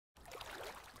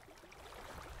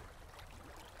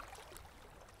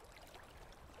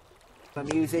for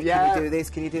music, can you do this,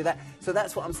 can you do that? So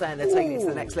that's what I'm saying, they're taking it to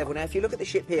the next level. Now, if you look at the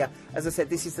ship here, as I said,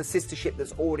 this is the sister ship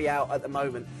that's already out at the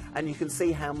moment, and you can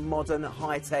see how modern,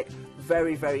 high-tech,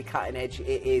 very, very cutting-edge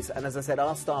it is. And as I said,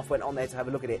 our staff went on there to have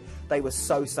a look at it. They were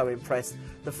so, so impressed.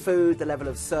 The food, the level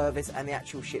of service, and the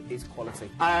actual ship is quality.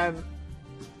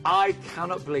 I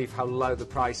cannot believe how low the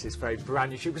price is for a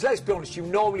brand new ship. Because let's be honest, you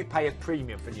normally pay a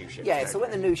premium for new ships. Yeah, so when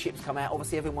the new ships come out,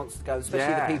 obviously everyone wants to go,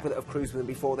 especially the people that have cruised with them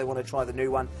before, they want to try the new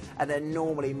one, and they're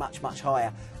normally much, much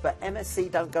higher. But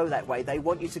MSC don't go that way. They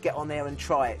want you to get on there and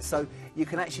try it. So you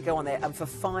can actually go on there, and for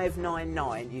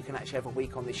 $599, you can actually have a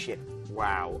week on this ship.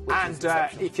 Wow. And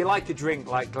if you like a drink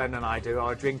like Glenn and I do,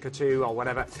 or a drink or two or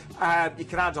whatever, you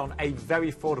can add on a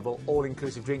very affordable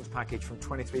all-inclusive drinks package from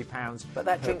 £23 But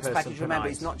that drinks package, remember,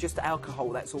 it's not just alcohol.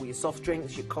 That's all your soft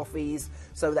drinks, your coffees,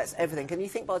 so that's everything. Can you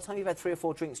think by the time you've had 3 or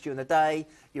 4 drinks during the day,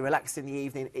 you're relaxed in the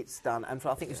evening, it's done. And for,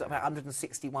 I think it's about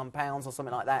 £161 or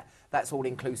something like that. That's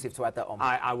all-inclusive to add that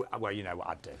on. Well, you know what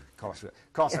I'd do. Of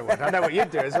course I would. I know what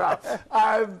you'd do as well.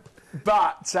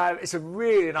 But it's a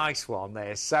really nice one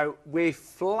there. So we're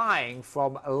flying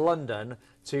from London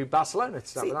to Barcelona to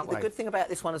start with that way. The good thing about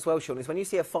this one as well, Sean, is when you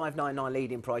see a $599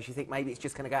 leading price, you think maybe it's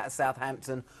just going to go out of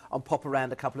Southampton and pop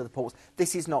around a couple of the ports.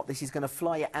 This is not. This is going to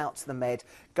fly you out to the Med,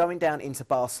 going down into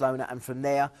Barcelona, and from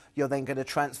there, you're then going to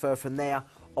transfer from there,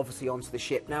 obviously, onto the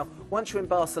ship. Now, once you're in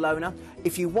Barcelona,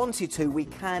 if you wanted to, we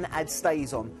can add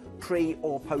stays on, pre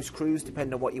or post cruise,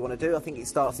 depending on what you want to do. I think it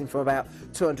starts in from about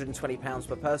 £220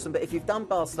 per person. But if you've done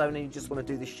Barcelona and you just want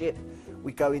to do the ship,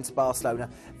 we go into Barcelona.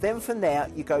 Then from there,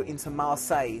 you go into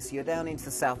Marseille. So you're down into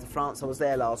the south of France. I was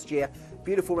there last year.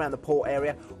 Beautiful around the port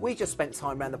area. We just spent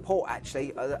time around the port,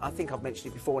 actually. I think I've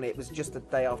mentioned it before, and it was just the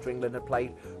day after England had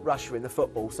played Russia in the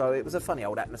football. So it was a funny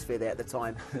old atmosphere there at the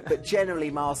time. But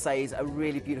generally, Marseille is a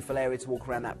really beautiful area to walk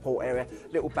around that port area.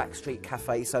 Little backstreet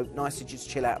cafe, so nice to just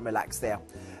chill out and relax there.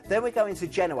 Then we go into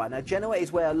Genoa. Now, Genoa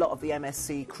is where a lot of the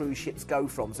MSC cruise ships go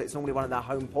from, so it's normally one of their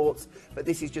home ports, but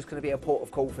this is just going to be a port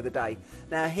of call for the day.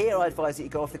 Now, here I advise that you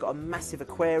go off. They've got a massive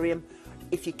aquarium.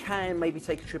 If you can, maybe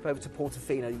take a trip over to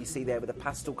Portofino, you see there with the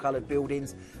pastel-coloured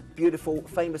buildings. Beautiful,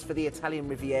 famous for the Italian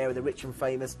Riviera, the rich and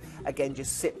famous. Again,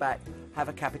 just sit back, have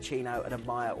a cappuccino and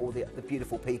admire all the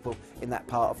beautiful people in that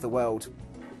part of the world.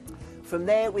 From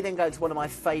there, we then go to one of my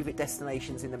favourite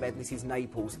destinations in the Med, and this is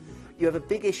Naples. You have a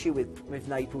big issue with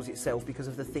Naples itself because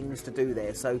of the things to do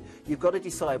there. So you've got to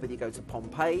decide whether you go to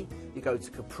Pompeii, you go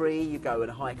to Capri, you go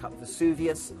and hike up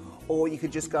Vesuvius, or you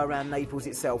could just go around Naples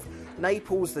itself.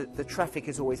 Naples, the traffic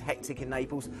is always hectic in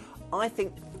Naples.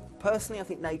 Personally, I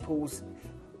think Naples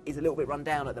is a little bit run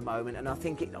down at the moment, and I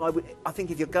think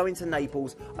if you're going to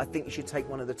Naples, I think you should take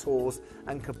one of the tours,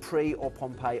 and Capri or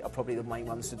Pompeii are probably the main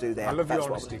ones to do there. I love your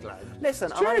honesty, Glenn.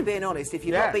 Listen, I'm only being honest. If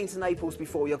you've not been to Naples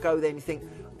before, you'll go there and you think,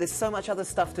 there's so much other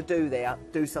stuff to do there,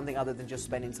 do something other than just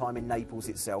spending time in Naples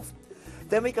itself.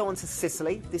 Then we go on to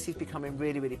Sicily. This is becoming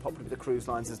really, really popular with the cruise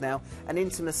lines now, and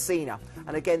into Messina.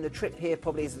 And again, the trip here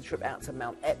probably is the trip out to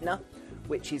Mount Etna,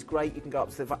 which is great. You can go up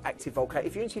to the active volcano.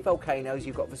 If you're into volcanoes,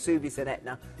 you've got Vesuvius and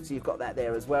Etna, so you've got that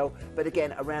there as well. But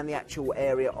again, around the actual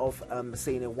area of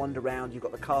Messina, wander around. You've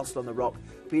got the castle on the rock,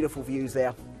 beautiful views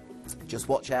there. Just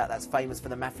watch out, that's famous for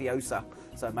the mafiosa,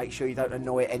 so make sure you don't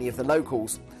annoy any of the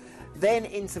locals. Then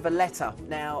into Valletta.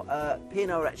 Now,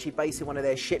 P&O are actually basing one of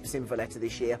their ships in Valletta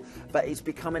this year, but it's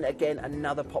becoming, again,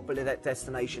 another popular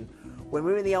destination. When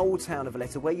we're in the old town of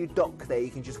Valletta, where you dock there, you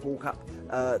can just walk up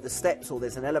the steps, or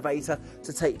there's an elevator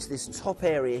to take you to this top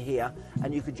area here,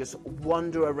 and you can just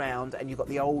wander around, and you've got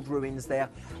the old ruins there,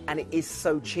 and it is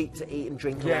so cheap to eat and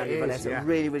drink around in Valletta.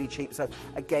 Really, really cheap. So,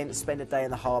 again, spend a day in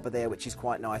the harbour there, which is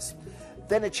quite nice.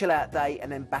 Then a chill-out day,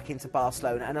 and then back into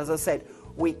Barcelona. And as I said,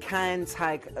 we can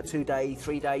tag a 2-day,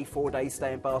 3-day, 4-day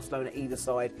stay in Barcelona either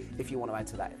side if you want to add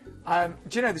to that.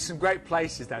 Do you know, there's some great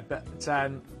places there, but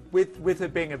with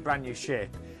it being a brand new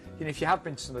ship, you know, if you have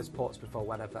been to some of those ports before,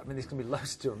 whatever, I mean, there's going to be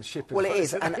loads to do on the ship. Well, it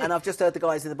is, and I've just heard the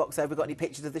guys in the box say, have we got any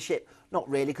pictures of the ship? Not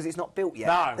really, because it's not built yet.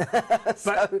 No.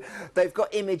 So they've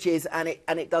got images, and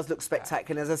it does look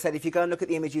spectacular. As I said, if you go and look at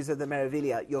the images of the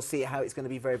Meraviglia, you'll see how it's going to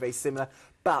be very, very similar,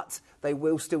 but they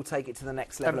will still take it to the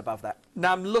next level above that.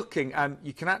 Now, I'm looking,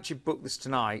 you can actually book this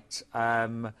tonight.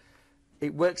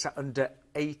 It works out under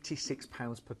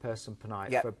 £86 per person per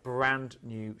night for a brand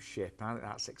new ship. I think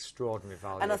that's extraordinary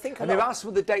value. And I think there are some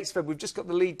of the dates. We've just got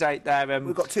the lead date there.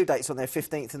 We've got 2 dates on there,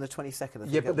 15th and the 22nd.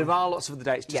 Yeah, but there are lots of the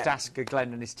dates. Just ask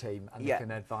Glenn and his team, and they can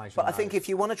advise. But I think if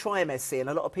you want to try MSC, and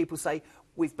a lot of people say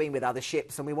we've been with other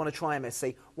ships and we want to try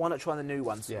MSC, why not try the new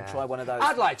ones? Yeah. Try one of those.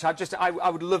 I'd like to. I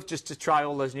would love just to try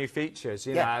all those new features,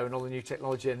 you know, and all the new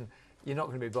technology. And You're not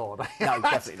going to be bored. No,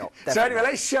 definitely not. Definitely So anyway, not.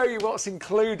 let's show you what's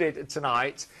included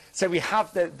tonight. So we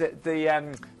have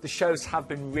the shows have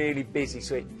been really busy,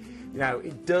 so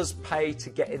it does pay to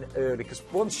get in early, because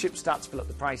once ships start to fill up,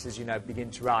 the prices, begin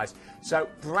to rise. So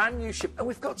brand new ship, and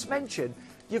we've got to mention,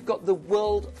 you've got the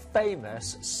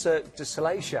world-famous Cirque du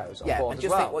Soleil shows on board and just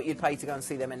as well. think what you'd pay to go and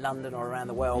see them in London or around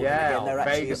the world. Yeah, and again, they're or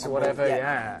actually Vegas or on board.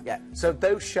 whatever, Yeah. So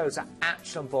those shows are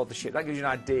actually on board the ship. That gives you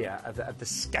an idea of the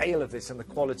scale of this and the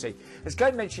quality. As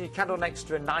Glenn mentioned, you can on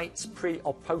extra nights, pre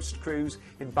or post-cruise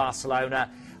in Barcelona.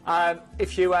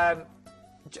 If you...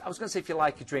 I was going to say if you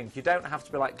like a drink, you don't have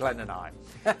to be like Glenn and I.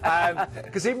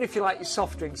 Because even if you like your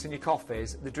soft drinks and your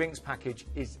coffees, the drinks package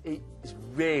is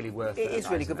really worth it. It is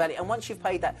really good value. And once you've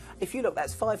paid that, if you look,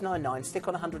 that's $599, stick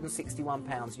on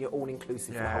 £161, and you're all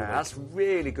inclusive for the whole week. That's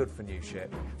really good for new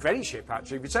ship. For any ship,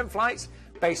 actually. Return flights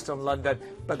based on London,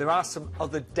 but there are some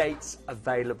other dates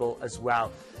available as well.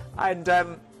 And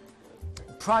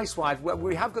price-wise,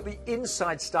 we have got the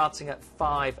inside starting at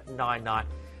 $599.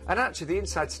 And actually, the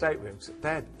inside staterooms,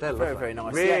 they're lovely. Very, very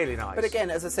nice. Really nice. But again,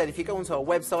 as I said, if you go onto our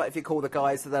website, if you call the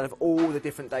guys, they'll have all the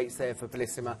different dates there for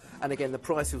Bellissima. And again, the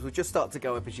prices will just start to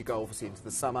go up as you go, obviously, into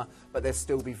the summer. But they'll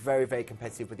still be very, very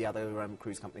competitive with the other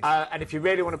cruise companies. And if you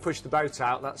really want to push the boat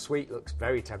out, that suite looks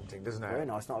very tempting, doesn't it? Very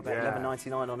nice. Not about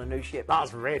 $11.99 on a new ship.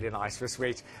 That's really nice for a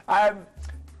suite. And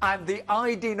the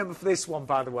ID number for this one,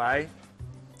 by the way,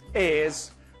 is...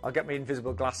 I'll get my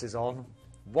invisible glasses on.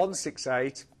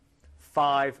 168...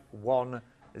 510.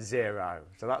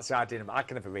 So that's the ID number. I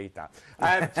can never read that.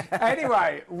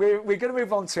 Anyway, we're going to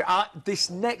move on to this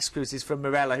next cruise is from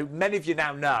Marella, who many of you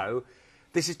now know.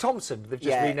 This is Thompson. They've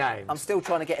just renamed. I'm still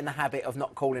trying to get in the habit of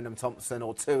not calling them Thompson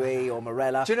or TUI or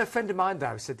Marella. Do you know, a friend of mine,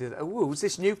 though, said, oh, who's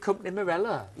this new company,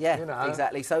 Marella? Yeah,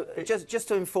 exactly. So just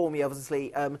to inform you,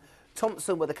 obviously,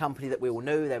 Thompson were the company that we all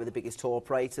knew. They were the biggest tour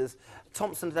operators.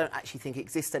 Thompson I don't actually think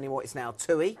exists anymore. It's now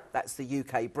TUI. That's the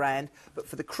UK brand. But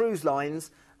for the cruise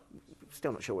lines,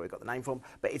 still not sure where we got the name from,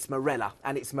 but it's Marella,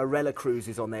 and it's Marella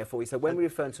Cruises on there for you. So when we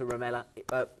refer to Marella,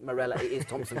 it is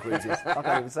Thompson Cruises. I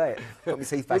can't even say it. Got my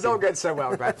teeth back We don't get so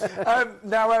well, Greg.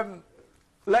 Now,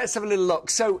 let's have a little look.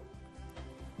 So,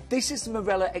 this is the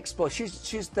Marella Explorer.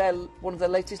 She's one of their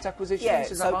latest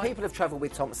acquisitions, is that right? People have travelled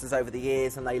with Thompsons over the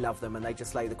years, and they love them, and they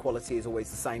just say the quality is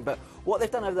always the same. But what they've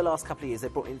done over the last couple of years,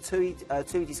 they've brought in TUI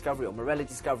Discovery, or Marella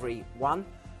Discovery 1,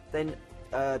 then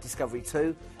Discovery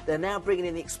 2. They're now bringing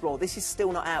in the Explorer. This is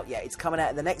still not out yet. It's coming out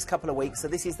in the next couple of weeks, so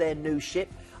this is their new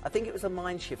ship. I think it was a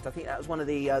Mein Shift. I think that was one of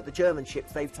the German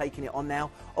ships. They've taken it on now,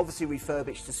 obviously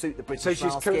refurbished to suit the British market. So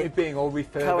she's currently being all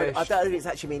refurbished? I don't know if it's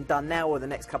actually being done now or the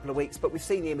next couple of weeks, but we've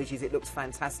seen the images. It looks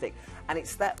fantastic. And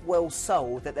it's that well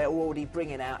sold that they're already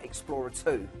bringing out Explorer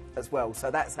 2 as well. So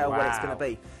that's how well it's going to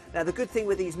be. Now, the good thing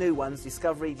with ththese new ones,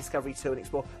 Discovery, Discovery 2 and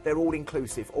Explorer, they're all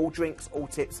inclusive. All drinks, all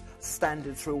tips,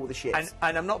 standard through all the ships.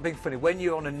 And I'm not being funny. When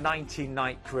you're on a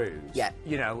 19-night cruise,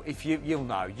 you know, if you'll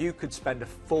know, you could spend a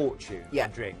fortune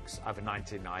on drinks over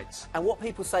 19 nights. And what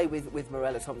people say with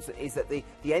Marella Thompson is that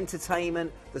the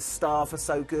entertainment, the staff are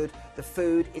so good, the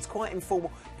food, it's quite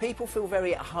informal. People feel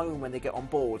very at home when they get on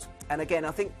board. And again,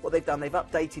 I think what they've done, they've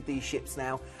updated these ships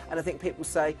now. And I think people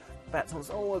say about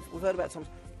Thompson, oh, we've heard about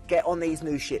Thompson. Get on these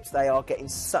new ships. They are getting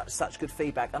such good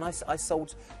feedback. And I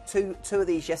sold two of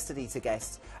these yesterday to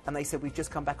guests, and they said, we've just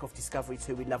come back off Discovery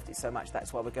 2. We loved it so much.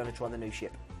 That's why we're going to try the new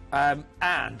ship.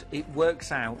 And it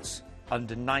works out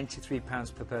under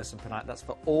 £93 per person per night. That's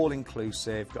for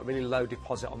all-inclusive. Got a really low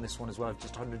deposit on this one as well,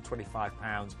 just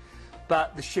 £125.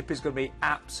 But the ship is going to be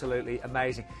absolutely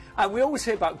amazing. And we always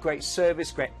hear about great service,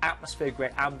 great atmosphere,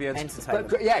 great ambience. Entertainment.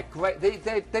 But, yeah, great.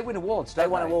 They win awards, don't they?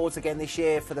 They won awards again this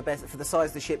year for the size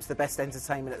of the ships, the best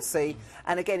entertainment at sea.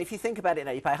 And again, if you think about it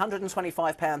now, you pay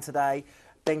 £125 today,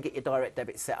 then get your direct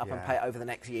debit set up and pay it over the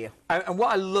next year. And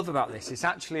what I love about this, it's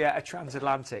actually a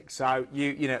transatlantic. So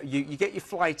you get your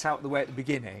flight out the way at the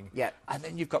beginning, and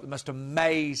then you've got the most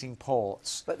amazing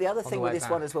ports. But the other thing with this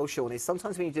one as well, Sean, is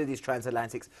sometimes when you do these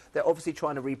transatlantics, they're obviously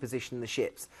trying to reposition the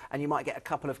ships, and you might get a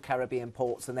couple of Caribbean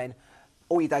ports, and then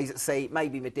all your days at sea,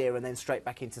 maybe Madeira, and then straight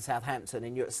back into Southampton,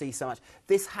 and you're at sea so much.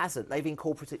 This hasn't. They've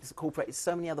incorporated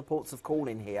so many other ports of call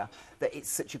in here that it's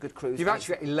such a good cruise. You've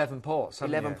actually got 11 ports,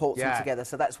 haven't 11 you? ports altogether,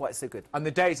 so that's why it's so good. And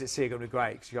the days at sea are going to be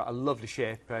great, because you've got a lovely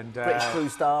ship. And British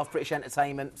cruise staff, British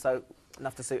entertainment, so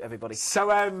enough to suit everybody.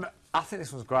 So I think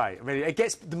this one's great. Really, it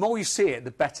gets, the more you see it,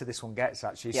 the better this one gets,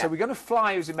 actually. So we're going to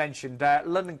fly, as you mentioned,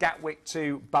 London Gatwick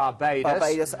to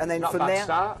Barbados. And then Not from a bad there,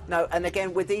 start. no. And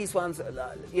again, with these ones,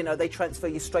 you know, they transfer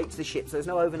you straight to the ship. So there's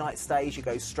no overnight stays. You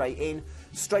go straight in.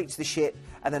 straight to the ship,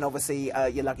 and then obviously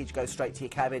your luggage goes straight to your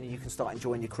cabin and you can start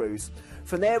enjoying your cruise.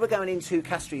 From there we're going into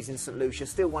Canaries in St Lucia,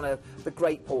 still one of the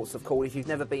great ports of call if you've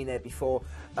never been there before.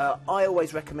 I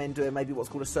always recommend doing maybe what's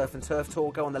called a surf and turf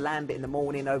tour, go on the land bit in the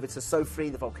morning over to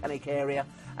Sofri, the volcanic area,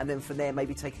 and then from there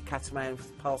maybe take a catamaran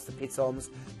past the pitons,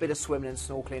 bit of swimming and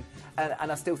snorkeling,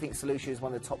 and I still think St Lucia is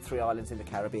one of the top 3 islands in the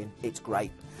Caribbean. It's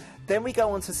great. Then we go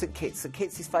on to St Kitts. St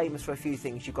Kitts is famous for a few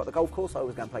things. You've got the golf course, I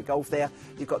always go and play golf there.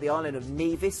 You've got the island of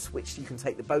Nevis, which you can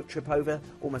take the boat trip over,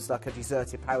 almost like a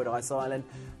deserted paradise island.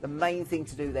 The main thing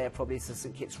to do there probably is the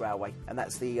St Kitts Railway, and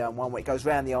that's the one where it goes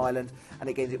around the island, and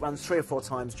again it runs 3 or 4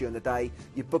 times during the day.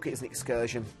 You book it as an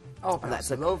excursion. Oh, that's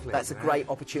lovely. That's a great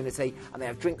opportunity, and they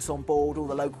have drinks on board. All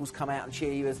the locals come out and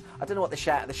cheer you. I don't know what they're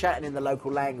shouting. They're shouting in the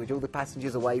local language. All the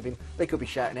passengers are waving. They could be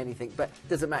shouting anything, but it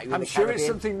doesn't matter. I'm sure it's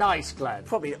something nice, Glenn.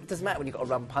 Probably it doesn't matter when you've got a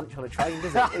rum punch on a train,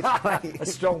 does it? It's great. A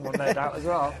strong one, no doubt, as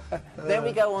well. Then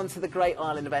we go on to the great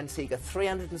island of Antigua.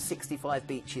 365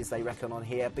 beaches, they reckon, on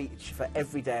here. Beach for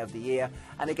every day of the year.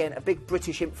 And again, a big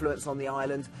British influence on the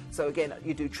island. So again,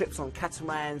 you do trips on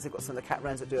catamarans. They've got some of the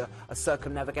catamarans that do a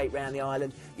circumnavigate around the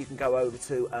island. You can go over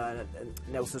to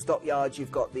Nelson's Dockyard.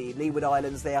 You've got the Leeward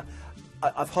Islands there.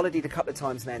 I've holidayed a couple of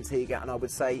times in Antigua, and I would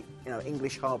say, you know,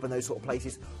 English Harbour and those sort of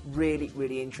places, really,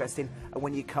 really interesting. And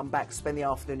when you come back, spend the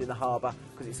afternoon in the harbour,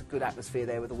 because it's a good atmosphere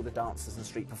there with all the dancers and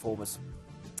street performers.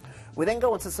 We then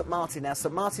go on to St Martin. Now,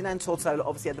 St Martin and Tortola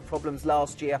obviously had the problems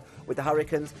last year with the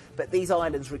hurricanes, but these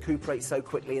islands recuperate so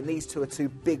quickly, and these two are two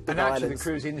big and islands. actually the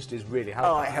cruise industry is really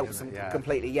helping. Oh, it helps them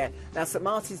completely, yeah. Now, St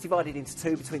Martin's divided into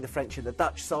 2 between the French and the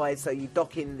Dutch side, so you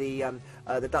dock in the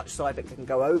Dutch side, but can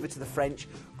go over to the French.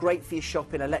 Great for your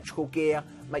shopping, electrical gear.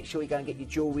 Make sure you go and get your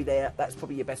jewellery there. That's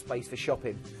probably your best place for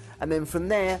shopping. And then from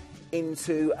there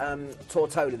into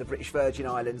Tortola, the British Virgin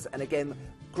Islands, and again,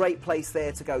 great place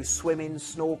there to go swimming,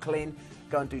 snorkelling,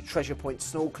 go and do treasure point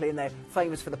snorkelling. They're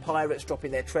famous for the pirates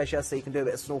dropping their treasure, so you can do a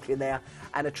bit of snorkelling there.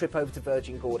 And a trip over to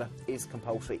Virgin Gorda is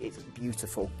compulsory. It's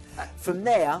beautiful. From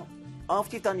there,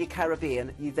 after you've done your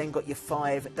Caribbean, you've then got your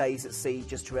 5 days at sea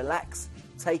just to relax,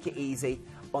 take it easy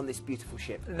on this beautiful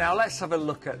ship. Now let's have a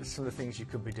look at some of the things you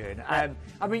could be doing. I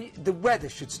mean, the weather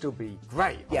should still be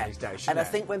great on these days, shouldn't and I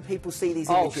think when people see these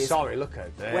images... Oh, sorry, look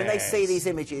at this. When they see these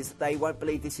images, they won't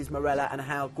believe this is Marella and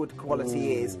how good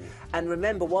quality is. And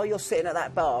remember, while you're sitting at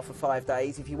that bar for 5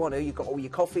 days, if you want to, you've got all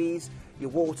your coffees,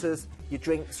 your waters, your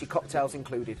drinks, your cocktails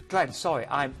included. Glenn, sorry,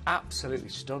 I'm absolutely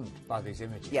stunned by these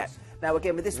images. Yeah. Now,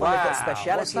 again, with this one, they've got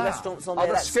speciality restaurants on there.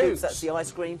 The That's Scoops. That's the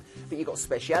ice cream. But you've got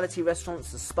speciality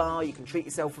restaurants, the spa. You can treat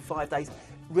yourself for 5 days.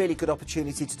 Really good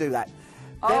opportunity to do that.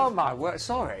 Oh, my word.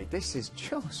 Sorry, this is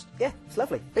just... Yeah, it's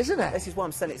lovely. Isn't it? This is why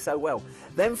I'm selling it so well.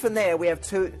 Then from there, we have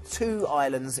two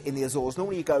islands in the Azores.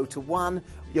 Normally you go to one.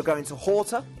 You're going to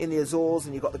Horta in the Azores,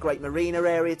 and you've got the Great Marina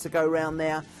area to go around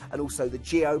there, and also the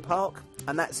Geo Park,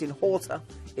 and that's in Horta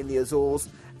in the Azores.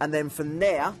 And then from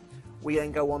there, we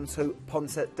then go on to Ponte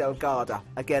Delgada.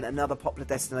 Again, another popular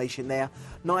destination there.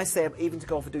 Nice there, even to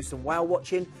go off and do some whale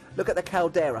watching. Look at the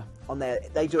caldera on there.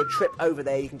 They do a trip over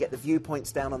there. You can get the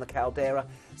viewpoints down on the caldera.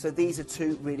 So these are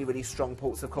 2 really, really strong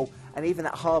ports of call. And even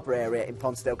that harbour area in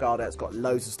Ponte Delgada has got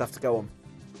loads of stuff to go on.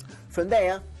 From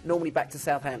there, normally back to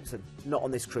Southampton. Not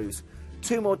on this cruise.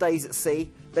 2 more days at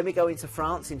sea. Then we go into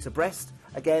France, into Brest.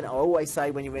 Again, I always say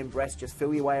when you're in Brest, just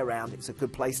feel your way around. It's a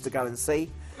good place to go and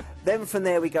see. Then from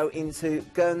there we go into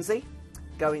Guernsey,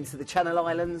 go into the Channel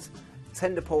Islands,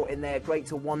 tender port in there, great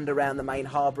to wander around the main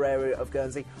harbour area of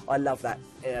Guernsey. I love that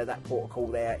that port call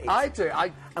there. I do.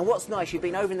 And what's nice, you've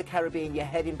been over in the Caribbean, you're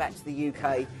heading back to the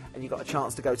UK, and you've got a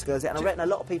chance to go to Guernsey. And I reckon a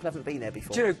lot of people haven't been there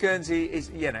before. Do you know, Guernsey is,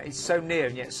 you know, it's so near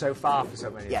and yet so far for so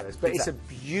many of us. But exactly. It's a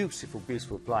beautiful,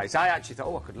 beautiful place. I actually thought,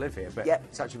 oh, I could live here, but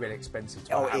it's actually really expensive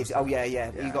to it is. Oh, yeah.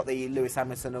 You've got the Lewis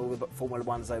Hamilton, all the Formula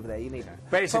Ones over there. You need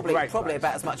but it's probably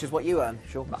about as much as what you earn,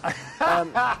 sure.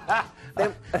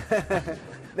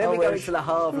 Then we go into Le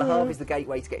Havre. Le Havre is the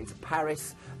gateway to get into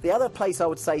Paris. The other place I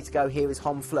would say to go here is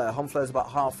Honfleur. Honfleur is about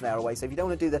half an hour away, so if you don't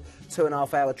want to do the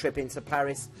 2.5-hour trip into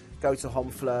Paris, go to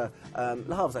Honfleur.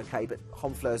 Le Havre's okay, but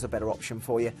Honfleur is a better option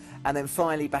for you. And then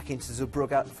finally back into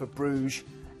Zeebrugge for Bruges,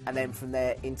 and then from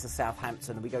there into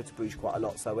Southampton. And we go to Bruges quite a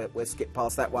lot, so we'll skip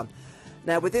past that one.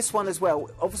 Now, with this one as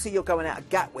well, obviously you're going out of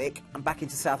Gatwick and back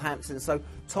into Southampton, so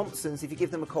Thompson's, if you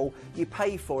give them a call, you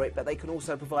pay for it, but they can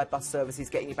also provide bus services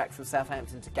getting you back from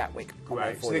Southampton to Gatwick.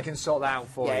 Right, so they can sort that out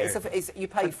for you. Yeah, you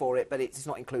pay for it, but it's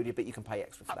not included, but you can pay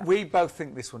extra for that. We both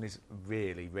think this one is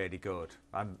really, really good.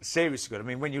 Seriously good. I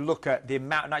mean, when you look at the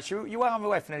amount, and actually, you were on the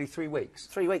way for nearly 3 weeks.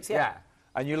 3 weeks, yeah.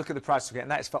 And you look at the price of it,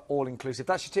 and that's for all-inclusive.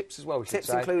 That's your tips as well, we should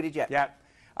say. Tips included, yeah. Yeah.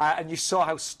 And you saw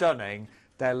how stunning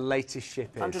their latest ship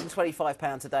is.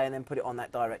 £125 a day and then put it on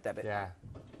that direct debit. Yeah,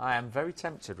 I am very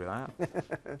tempted with that.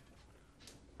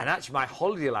 And actually, my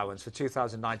holiday allowance for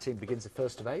 2019 begins the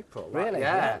 1st of April. Right? Really?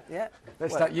 Yeah. Yeah.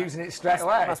 Let's start using it straight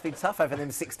away. Must be tough having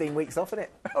them 16 weeks off, isn't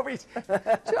it?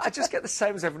 I just get the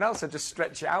same as everyone else. I just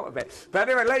stretch it out a bit. But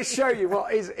anyway, let's show you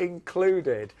what is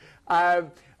included.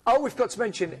 We've got to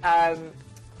mention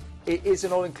it is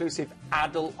an all-inclusive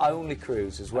adult-only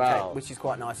cruise as well. Okay, which is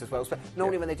quite nice as well. So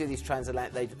normally when they do these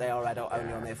Transatlantic, they are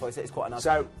adult-only on there for us. It's quite a nice...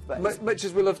 So, much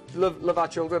as we love our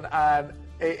children,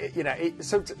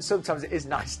 sometimes it is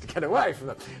nice to get away from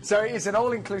them. So it's an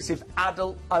all-inclusive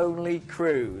adult-only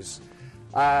cruise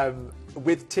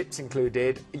with tips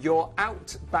included. Your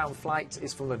outbound flight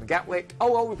is from London Gatwick.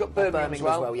 We've got Birmingham as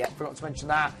well. Yeah. Forgot to mention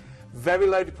that. Very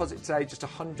low deposit today, just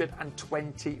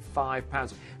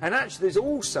 £125. And actually, there's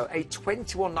also a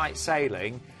 21-night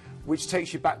sailing, which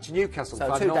takes you back to Newcastle.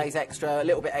 So 2 days extra, a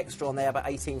little bit extra on there, about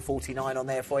 $18.49 on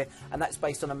there for you, and that's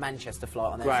based on a Manchester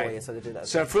flight on there for you. So they do that.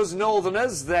 So for us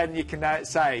Northerners, then you can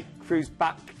say cruise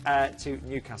back to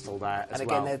Newcastle there as well. And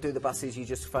again, they'll do the buses. You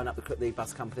just phone up the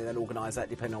bus company, they'll organise that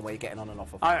depending on where you're getting on and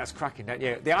off of. Oh, that's cracking, don't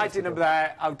you? The ID number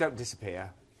there, don't disappear.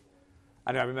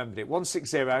 I know, I remembered it.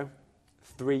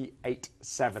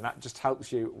 160387. That just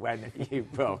helps you when you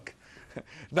book.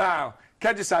 Now,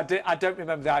 can I just add, I don't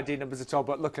remember the ID numbers at all,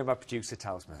 but luckily my producer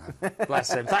tells me that.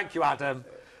 Bless him. Thank you, Adam.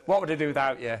 What would I do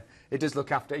without you? He does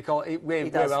look after.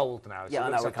 We're old now. Yeah, I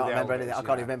know. I can't remember anything. I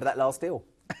can't even remember that last deal.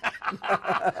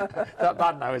 Not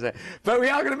bad now, is it? But we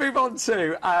are going to move on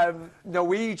to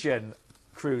Norwegian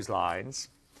cruise lines.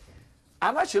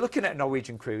 I'm actually looking at a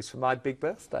Norwegian cruise for my big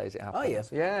birthday, as it happens. Oh, yeah?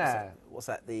 Yeah. What's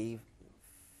that?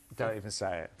 Don't even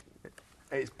say it.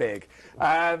 It's big.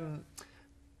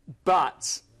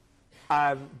 But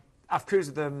I've cruised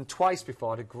with them twice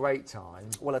before, had a great time.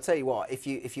 Well, I'll tell you what, if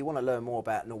you want to learn more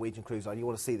about Norwegian Cruise Line, you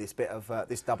want to see this bit of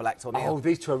this double act on here. Oh,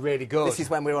 these two are really good. This is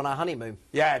when we're on our honeymoon.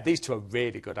 Yeah, these two are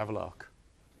really good. Have a look.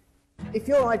 If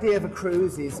your idea of a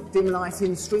cruise is dim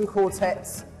lighting, string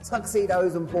quartets,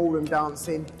 tuxedos and ballroom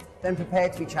dancing, then prepare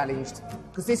to be challenged,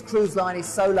 because this cruise line is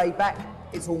so laid back,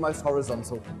 it's almost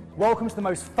horizontal. Welcome to the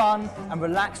most fun and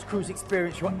relaxed cruise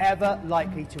experience you're ever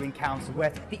likely to encounter,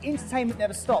 where the entertainment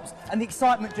never stops and the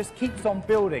excitement just keeps on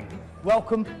building.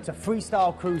 Welcome to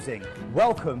freestyle cruising.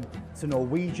 Welcome to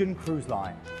Norwegian Cruise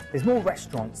Line. There's more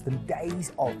restaurants than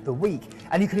days of the week,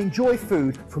 and you can enjoy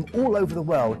food from all over the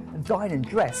world and dine and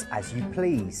dress as you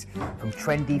please. From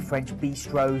trendy French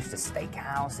bistros to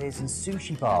steakhouses and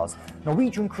sushi bars,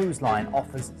 Norwegian Cruise Line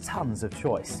offers tons of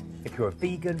choice. If you're a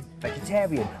vegan,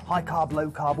 vegetarian, high carb, low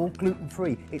carb, or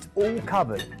gluten-free, it's all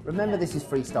covered. Remember, this is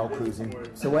freestyle cruising,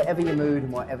 so whatever your mood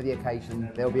and whatever the occasion,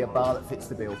 there'll be a bar that fits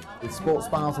the bill. With sports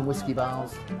bars and whiskey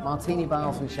bars, martini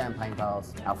bars and champagne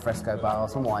bars, alfresco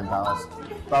bars and wine bars,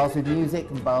 bars with music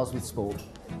and bars with sport,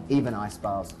 even ice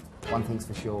bars. One thing's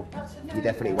for sure, you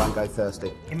definitely won't go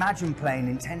thirsty. Imagine playing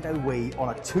Nintendo Wii on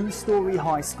a 2-story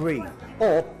high screen,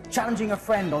 or challenging a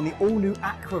friend on the all-new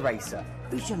Aqua Racer.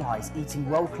 Visualise eating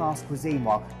world-class cuisine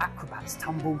while acrobats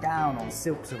tumble down on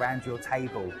silks around your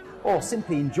table. Or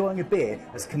simply enjoying a beer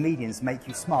as comedians make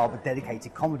you smile with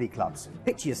dedicated comedy clubs.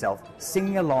 Picture yourself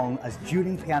singing along as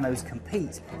dueling pianos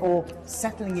compete, or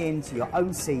settling into your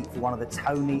own seat for one of the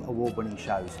Tony Award-winning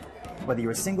shows. Whether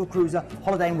you're a single cruiser,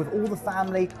 holidaying with all the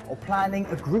family, or planning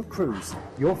a group cruise,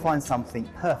 you'll find something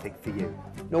perfect for you.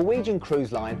 Norwegian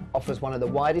Cruise Line offers one of the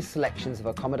widest selections of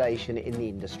accommodation in the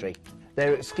industry.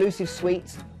 There are exclusive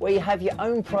suites where you have your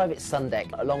own private sun deck,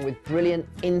 along with brilliant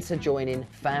interjoining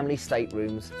family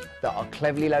staterooms that are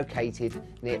cleverly located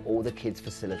near all the kids'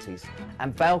 facilities,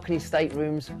 and balcony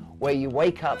staterooms where you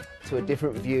wake up to a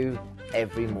different view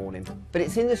every morning. But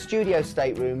it's in the studio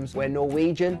staterooms where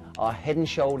Norwegian are head and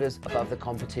shoulders above the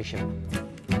competition.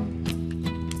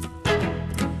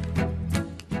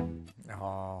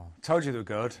 Told you they were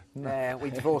good. Yeah,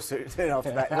 we divorced soon after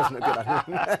that. It wasn't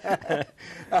a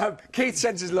good. Keith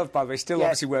sends his love, by the way. Still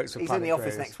obviously works for He's Planet in the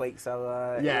office Cruise. next week,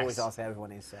 so he always asks how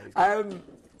everyone is. So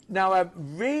now,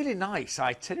 really nice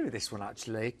itinerary, this one,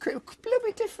 actually. A little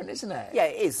bit different, isn't it? Yeah,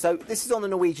 it is. So this is on the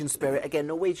Norwegian Spirit. Again,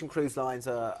 Norwegian Cruise Lines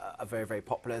are very, very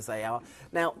popular, as they are.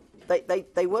 Now,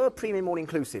 they were premium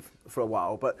all-inclusive for a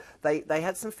while, but they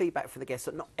had some feedback from the guests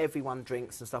that not everyone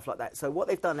drinks and stuff like that. So what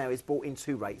they've done now is brought in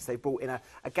 2 rates. They've brought in a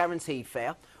guaranteed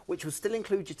fare, which will still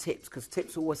include your tips, because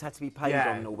tips always had to be paid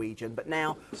on Norwegian. But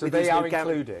now... So they are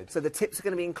included? So the tips are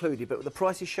going to be included, but the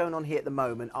prices shown on here at the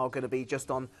moment are going to be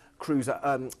just on cruiser...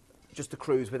 just a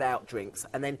cruise without drinks.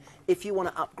 And then if you want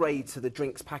to upgrade to the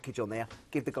drinks package on there,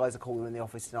 give the guys a call in the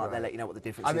office tonight. They'll let you know what the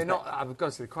difference is. And they're not, I've got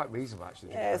to say, they're quite reasonable,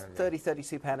 actually. Yeah, it's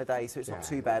 £32 a day, so it's not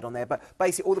too bad on there. But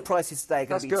basically, all the prices today are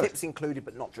going to be tips included,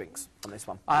 but not drinks on this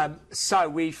one. So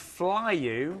we fly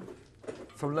you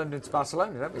from London to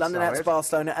Barcelona, don't we? London out to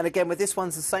Barcelona, and again with this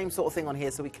one's the same sort of thing on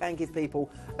here, so we can give people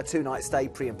a 2-night stay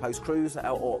pre and post cruise,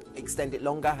 or extend it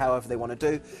longer, however they want to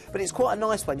do. But it's quite a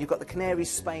nice one. You've got the Canaries,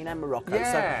 Spain and Morocco,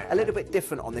 so a little bit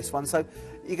different on this one. So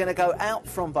you're going to go out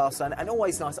from Barcelona, and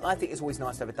always nice. I think it's always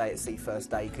nice to have a day at sea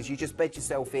first day, because you just bed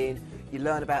yourself in, you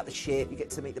learn about the ship, you get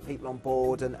to meet the people on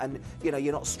board, and you know,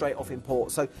 you're not straight off in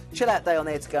port. So chill out day on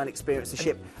there to go and experience the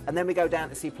ship, and then we go down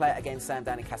to see Play It Again Sam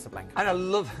down in Casablanca. And I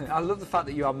love the fact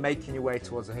that you are making your way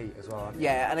towards the heat as well, aren't you?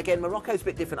 Yeah, and again, Morocco's a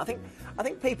bit different. I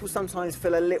think people sometimes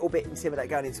feel a little bit intimidated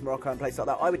going into Morocco and places like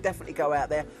that. I would definitely go out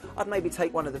there. I'd maybe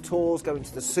take one of the tours, go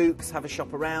into the souks, have a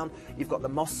shop around. You've got the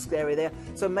mosque area there.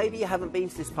 So maybe you haven't been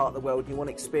to this part of the world and you want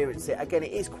to experience it. Again,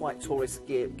 it is quite tourist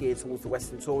geared towards the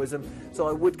Western tourism. So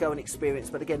I would go and experience,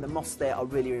 but again, the mosques there are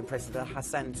really impressive. The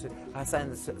Hassan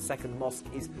II Mosque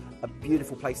is a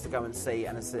beautiful place to go and see,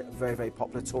 and it's a very, very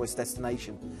popular tourist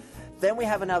destination. Then we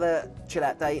have another chill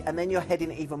out day, and then you're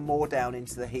heading even more down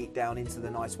into the heat, down into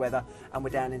the nice weather, and we're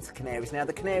down into Canaries. Now,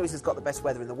 the Canaries has got the best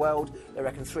weather in the world. They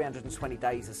reckon 320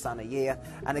 days of sun a year.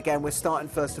 And again, we're starting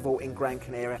first of all in Gran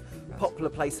Canaria, popular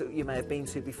place that you may have been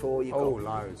to before. You've got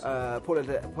loads.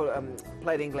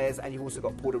 Playa de Ingles, and you've also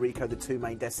got Puerto Rico, the two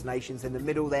main destinations. In the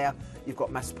middle there, you've got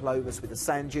Maspalomas with the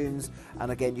sand dunes,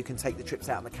 and again, you can take the trips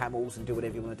out on the camels and do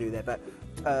whatever you want to do there. But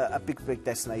a big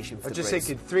destination for the Brits. I'm just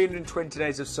thinking, 320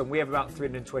 days of sun. We have about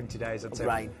 320 days of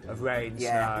rain,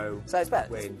 snow, so it's about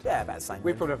wind. About the same.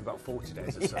 We probably have about 40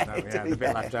 days of sun, don't we? Yeah, a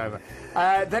bit left over.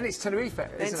 Then it's Tenerife,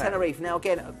 isn't it? Tenerife. Now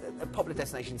again, a popular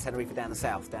destination in Tenerife down the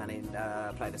south, down in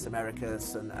Playa de las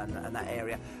Americas and that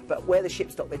area. But where the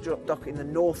ships dock, they dock in the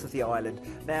north of the island.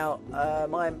 Now,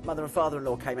 my mother and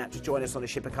father-in-law came out to join us on a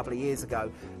ship a couple of years ago.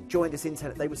 Joined us in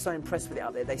Tenerife. They were so impressed with it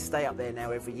up there. They stay up there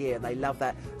now every year, and they love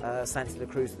that Santa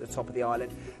Ana cruise at the top of the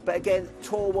island. But again,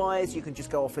 tour-wise, you can just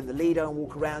go off in the Lido and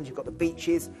walk around. You've got the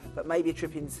beaches, but maybe a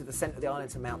trip into the centre of the island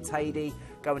to Mount Teide,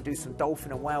 go and do some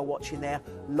dolphin and whale watching there.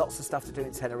 Lots of stuff to do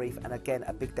in Tenerife, and again,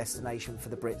 a big destination for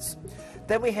the Brits.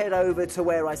 Then we head over to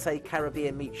where I say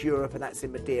Caribbean meets Europe, and that's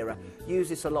in Madeira. Use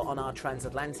this a lot on our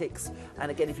Transatlantics,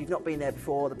 and again, if you've not been there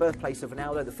before, the birthplace of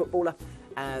Ronaldo, the footballer,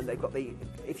 and they've got the...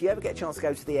 If you ever get a chance to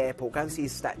go to the airport, go and see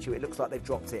his statue. It looks like they've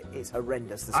dropped it. It's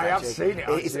horrendous, the statue. I have seen it.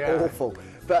 It is awful.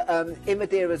 But in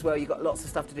Madeira as well, you've got lots of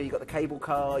stuff to do. You've got the cable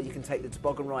car, you can take the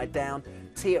toboggan ride down.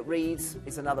 Tea at Reed's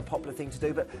is another popular thing to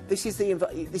do, but this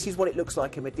is what it looks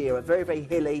like in Madeira. Very, very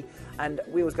hilly, and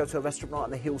we always go to a restaurant right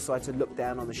on the hillside to look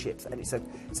down on the ships, and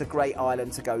it's a great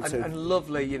island to go to. And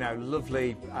lovely,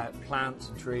 lovely plants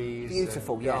and trees.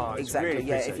 Beautiful, exactly.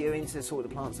 Really if you're into sort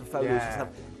of the plants and foliage and stuff,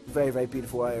 very, very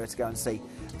beautiful area to go and see.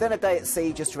 Then a day at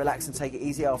sea just to relax and take it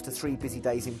easy after 3 busy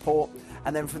days in port,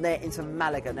 and then from there into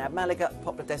Malaga. Now, Malaga,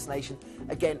 popular destination.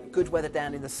 Again, good weather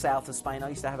down in the south of Spain. I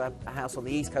used to have a house on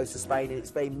the east coast of Spain, and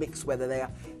it's very mixed weather there.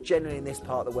 Generally in this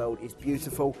part of the world, it's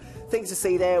beautiful. Things to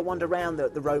see there, wander around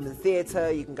the Roman theatre,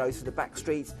 you can go to the back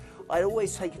streets. I'd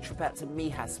always take a trip out to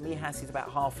Mijas. Mijas is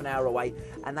about half an hour away,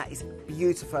 and that is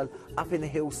beautiful, up in the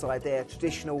hillside there,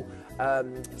 traditional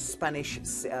Spanish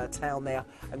town there,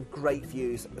 and great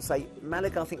views. Say,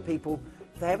 Malaga, I think people,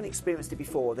 if they haven't experienced it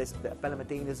before, there's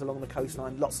Bellamedinas along the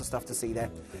coastline, lots of stuff to see there.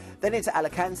 Then into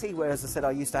Alicante, where, as I said,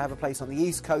 I used to have a place on the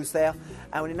east coast there.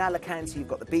 And in Alicante, you've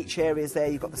got the beach areas there,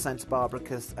 you've got the Santa Barbara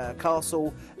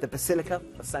Castle, the Basilica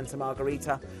of Santa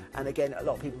Margarita, and again, a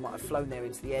lot of people might have flown there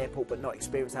into the airport but not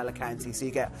experienced Alicante, so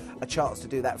you get a chance to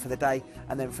do that for the day,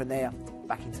 and then from there,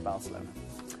 back into Barcelona.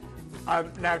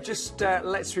 Now, just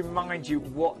let's remind you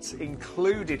what's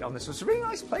included on this one. It's a really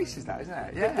nice place, is that, isn't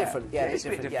it? Yeah, different. Yeah, it's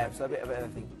different. Yeah, so a bit of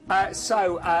everything.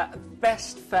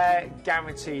 Best fare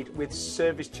guaranteed with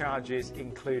service charges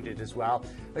included as well.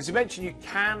 As I mentioned, you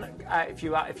can, if you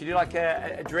do like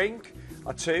a drink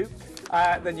or two,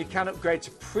 then you can upgrade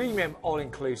to premium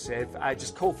all-inclusive.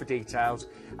 Just call for details.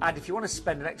 And if you want to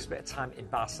spend an extra bit of time in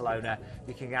Barcelona,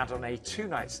 you can add on a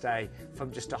 2-night stay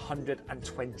from just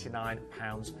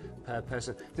 £129 per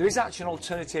person. There is actually an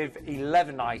alternative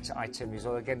 11-night itinerary as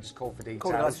well. Again, just call for details.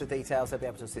 Call us for details, they'll be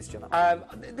able to assist you on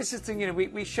that. This is the thing,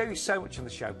 we show you so much on the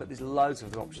show, but there's loads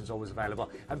of other options always available.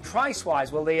 And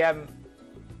price-wise, well, the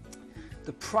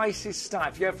the prices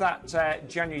start, if you have that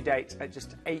January date, at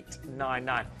just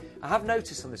 $899. I have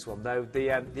noticed on this one, though,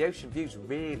 the ocean view's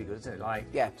really good, isn't it? Like,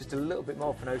 yeah, just a little bit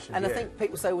more for an ocean view. And I think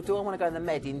people say, well, do I want to go in the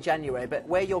Med in January? But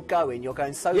where you're going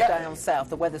so down south,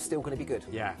 the weather's still going to be good.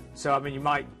 Yeah. So, I mean, you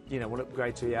might, want to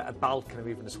upgrade to a balcony or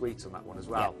even a suite on that one as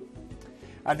well. Yeah.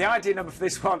 And the idea number for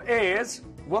this one is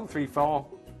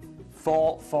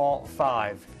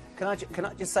 134445. Can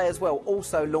I just say as well,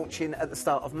 also launching at the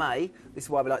start of May, this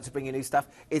is why we like to bring you new stuff,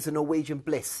 is a Norwegian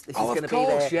Bliss. This is going to be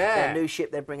their new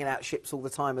ship. They're bringing out ships all the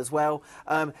time as well.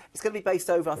 It's going to be based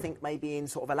over, I think, maybe in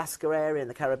sort of Alaska area, in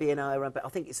the Caribbean area, but I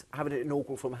think it's having an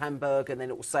inaugural from Hamburg and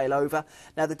then it will sail over.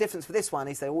 Now, the difference for this one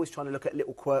is they're always trying to look at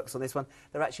little quirks on this one.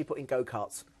 They're actually putting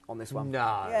go-karts on this one.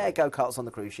 No. Yeah, go-karts on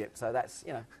the cruise ship, so that's,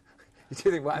 You do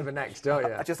think whatever next, don't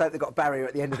you? I just hope they've got a barrier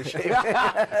at the end of the ship.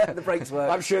 The brakes work.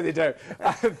 I'm sure they do.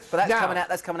 But that's coming out.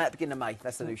 That's coming out at the beginning of May.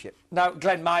 That's the new ship. Now,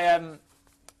 Glenn, my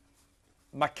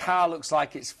car looks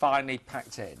like it's finally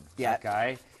packed in. Yeah.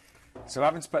 Okay. So I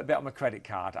haven't spent a bit on my credit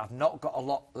card. I've not got a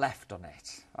lot left on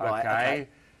it. Okay. Right, okay.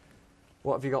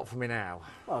 What have you got for me now?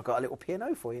 Well, I've got a little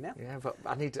P&O for you now. Yeah, but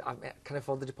can I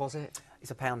afford the deposit? It's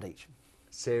 £1 each.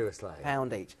 Seriously?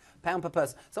 £1 each. £1 per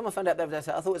person. Someone phoned up the other day and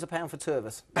said, I thought it was £1 for two of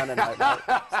us. No.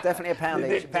 It's definitely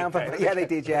 £1 each. £1 per person. Yeah, they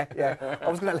did, yeah. I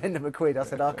was going to lend them a quid. I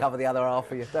said, I'll cover the other half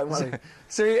for you. Don't worry.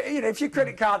 So if your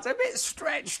credit card's a bit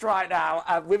stretched right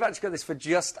now, we've actually got this for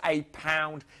just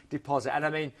 £1 deposit. And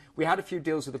I mean, we had a few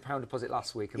deals with the £1 deposit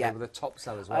last week, and they were the top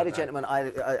sellers. I had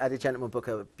a gentleman book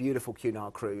a beautiful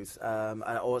Cunard cruise,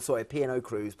 a P&O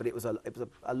cruise, but it was a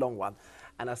long one.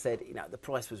 And I said, the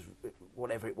price was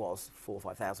whatever it was, £4,000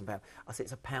 or £5,000. I said,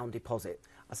 it's £1 deposit.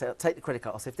 I said, I'll take the credit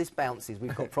card. I said, if this bounces,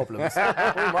 we've got problems. We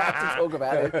might have to talk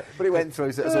about it. But it went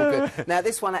through, so it was all good. Now,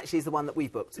 this one actually is the one that we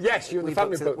booked. Yes, you and the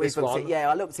family booked this one.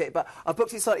 Yeah, I looked at it, but I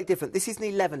booked it slightly different. This is an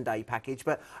 11-day package,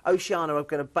 but Oceana are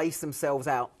going to base themselves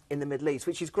out in the Middle East,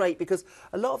 which is great because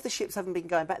a lot of the ships haven't been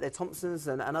going back there. Thompson's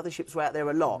and other ships were out there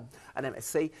a lot, and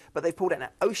MSC, but they've pulled out now.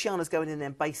 Oceana's going in there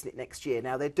and basing it next year.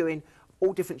 Now, they're doing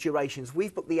all different durations.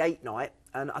 We've booked the 8-night,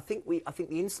 and I think the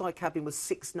inside cabin was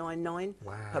 $699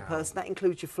 per person. That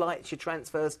includes your flights, your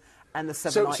transfers, and the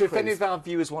 7-night cruise. So if any of our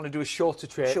viewers want to do a shorter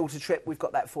trip, we've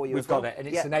got that for you. We've got it, and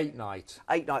it's an 8-night.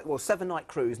 8-night, well, 7-night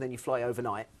cruise, and then you fly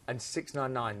overnight. And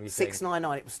 $699.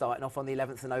 $699. It was starting off on the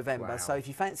 11th of November. Wow. So if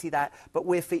you fancy that, but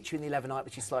we're featuring the 11-night,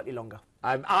 which is slightly longer.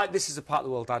 This is a part of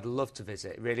the world I'd love to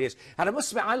visit. It really is. And I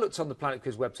must admit, I looked on the Planet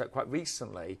Cruise website quite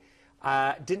recently.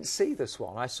 Didn't see this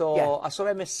one. I saw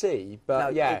MSC,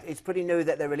 but no, it's pretty new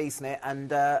that they're releasing it.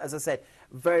 And as I said,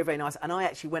 very, very nice. And I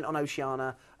actually went on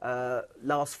Oceana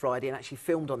last Friday and actually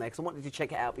filmed on there because I wanted to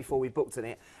check it out before we booked on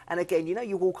it. And again,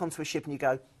 you walk onto a ship and you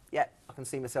go, yeah, I can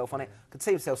see myself on it. I can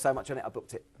see myself so much on it, I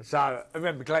booked it. So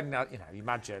remember, Glenn,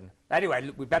 imagine. Anyway,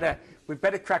 look, we better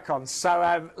crack on.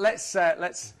 So let's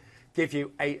give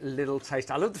you a little taste.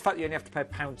 I love the fact that you only have to pay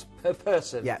 £1 per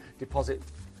person deposit.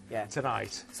 Yeah.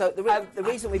 Tonight. So the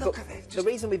reason we booked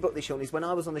this, Sean, is when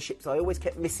I was on the ships, I always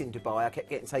kept missing Dubai. I kept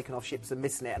getting taken off ships and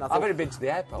missing it. And I thought, I've only been to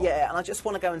the airport. Yeah, and I just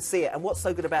want to go and see it. And what's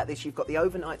so good about this? You've got the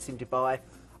overnights in Dubai,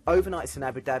 overnights in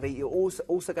Abu Dhabi. You're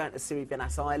also going to Siri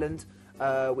Benas Island,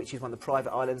 which is one of the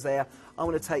private islands there. I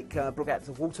want to take Brooke out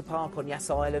to the water park on Yas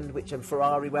Island, which and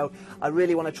Ferrari World. I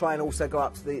really want to try and also go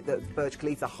up to the Burj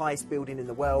Khalifa, the highest building in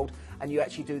the world, and you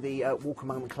actually do the walk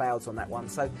among the clouds on that one.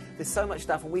 So there's so much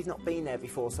stuff, and we've not been there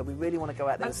before, so we really want to go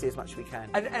out there and see as much as we can.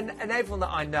 And everyone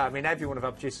that I know, I mean, every one of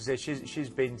our producers here, she's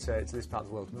been to this part of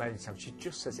the world many times. She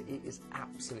just says it is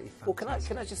absolutely fantastic. Well,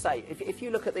 can I just say, if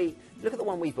you look at the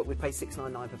one we booked, we pay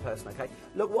 $699 per person. Okay,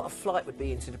 look what a flight would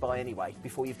be into Dubai anyway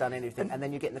before you've done anything, and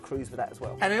then you're getting the cruise with that as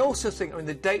well. And I also think,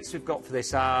 the dates we've got for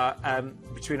this are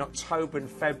between October and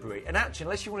February. And actually,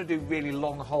 unless you want to do really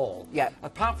long haul,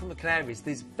 apart from the Canaries,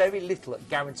 there's very little that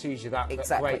guarantees you that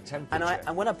great temperature.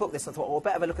 And when I booked this, I thought, well, I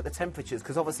better have a look at the temperatures,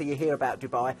 because obviously you hear about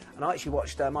Dubai. And I actually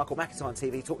watched Michael McIntyre on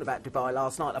TV talking about Dubai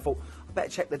last night. I thought, I better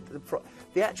check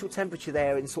the actual temperature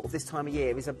there in sort of this time of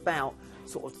year is about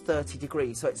sort of 30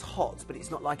 degrees. So it's hot, but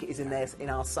it's not like it is in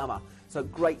our summer. So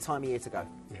great time of year to go.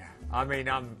 Yeah. I mean,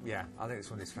 I think this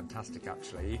one is fantastic,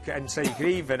 actually. You could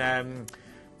even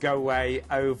go away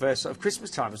over sort of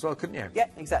Christmas time as well, couldn't you? Yeah,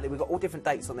 exactly. We've got all different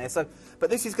dates on there. So, but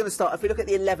this is going to start, if we look at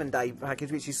the 11-day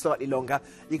package, which is slightly longer,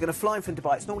 you're going to fly in from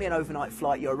Dubai. It's normally an overnight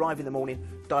flight. You arrive in the morning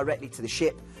directly to the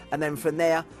ship. And then from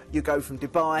there, you go from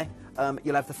Dubai.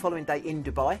 You'll have the following day in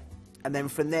Dubai. And then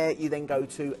from there, you then go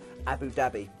to Abu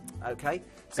Dhabi. Okay?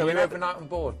 So you're overnight on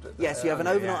board? Yes, you have an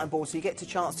overnight on board, so you get a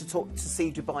chance to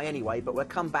see Dubai anyway, but we'll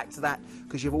come back to that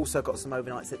because you've also got some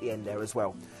overnights at the end there as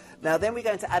well. Now then we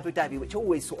go into Abu Dhabi, which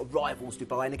always sort of rivals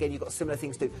Dubai, and again you've got similar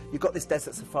things to do. You've got this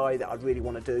desert safari that I really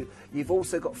want to do. You've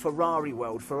also got Ferrari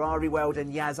World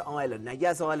and Yas Island. Now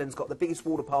Yas Island's got the biggest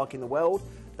water park in the world.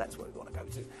 That's where we want to go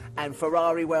to. And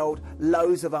Ferrari World,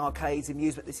 loads of arcades,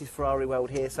 amusement. This is Ferrari World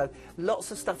here, so lots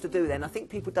of stuff to do there. And I think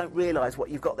people don't realise what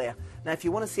you've got there. Now if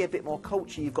you want to see a bit more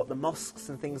culture, you've got the mosques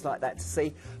and things like that to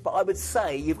see. But I would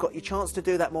say you've got your chance to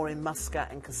do that more in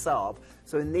Muscat and Kasab.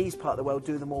 So in these part of the world,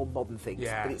 do the more modern things.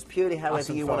 Yeah. But it's purely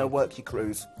however you want to work your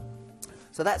cruise.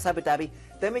 So that's Abu Dhabi.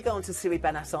 Then we go on to Siri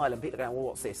Banas Island. People are going, well,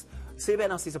 what's this? Siri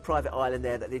Banas is a private island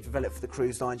there that they developed for the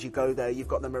cruise lines. You go there, you've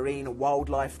got the marine and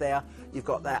wildlife there. You've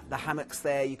got the hammocks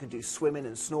there. You can do swimming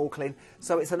and snorkeling.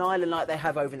 So it's an island like they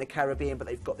have over in the Caribbean, but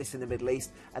they've got this in the Middle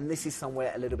East. And this is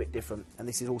somewhere a little bit different. And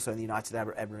this is also in the United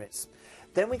Arab Emirates.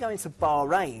 Then we go into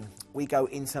Bahrain. We go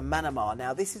into Manamah.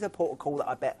 Now, this is a port of call that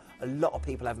I bet a lot of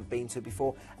people haven't been to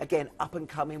before. Again, up and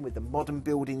coming with the modern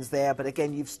buildings there. But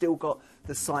again, you've still got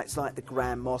the sites like the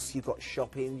Grand Mosque. You've got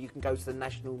shopping. You can go to the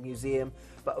National Museum.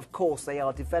 But, of course, they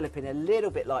are developing a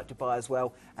little bit like Dubai as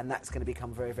well. And that's going to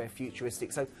become very, very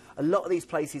futuristic. So a lot of these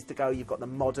places to go, you've got the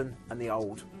modern and the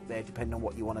old there, depending on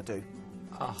what you want to do.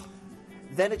 Oh.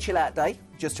 Then a chill-out day,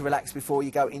 just to relax before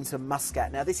you go into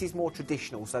Muscat. Now, this is more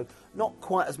traditional, so not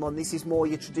quite as modern. This is more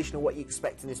your traditional, what you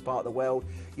expect in this part of the world.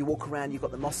 You walk around, you've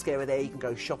got the mosque area there. You can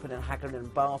go shopping and haggling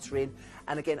and bartering.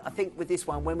 And again, I think with this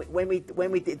one, when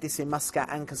we did this in Muscat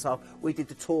and Kasab, we did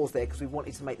the tours there because we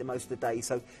wanted to make the most of the day.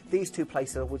 So these two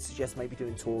places, I would suggest maybe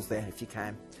doing tours there if you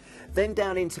can. Then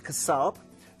down into Kasab.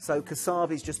 So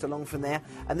Kasab is just along from there,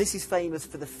 and this is famous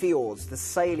for the fjords. The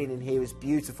sailing in here is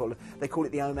beautiful. They call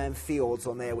it the Oman fjords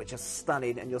on there, which are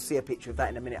stunning, and you'll see a picture of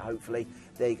that in a minute, hopefully.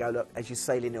 There you go, look, as you're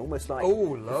sailing, almost like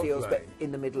the fjords, but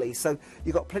in the Middle East. So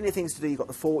you've got plenty of things to do. You've got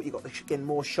the fort, you've got, again,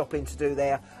 more shopping to do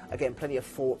there. Again, plenty of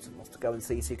forts and lots to go and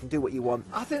see, so you can do what you want.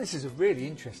 I think this is a really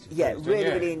interesting cruise,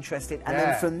 really interesting. And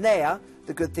then from there,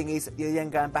 the good thing is you're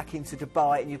then going back into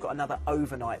Dubai, and you've got another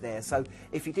overnight there. So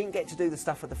if you didn't get to do the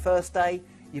stuff of the first day,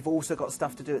 you've also got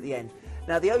stuff to do at the end.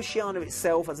 Now, the Oceana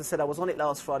itself, as I said, I was on it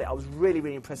last Friday. I was really,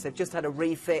 really impressed. They've just had a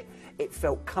refit. It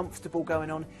felt comfortable going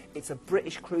on. It's a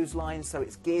British cruise line, so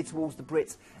it's geared towards the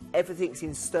Brits. Everything's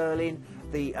in sterling.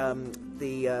 The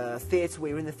theatre,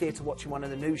 we were in the theatre watching one of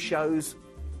the new shows.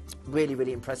 Really,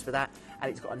 really impressed with that.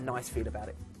 And it's got a nice feel about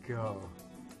it. God.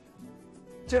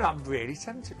 Do you know, I'm really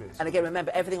tempted with this. And again,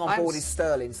 remember, everything on board is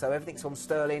sterling, so everything's on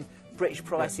sterling. British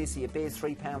prices, so your beer's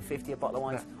 £3.50, a bottle of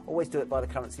wine. Always do it by the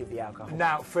currency of the alcohol.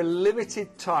 Now, for a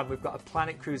limited time, we've got a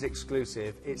Planet Cruise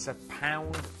exclusive. It's a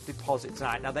 £1 deposit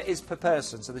tonight. Now, that is per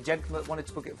person, so the gentleman that wanted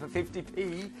to book it for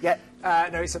 50p. Yeah.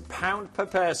 No, it's £1 per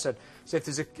person. So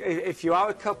if you are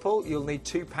a couple, you'll need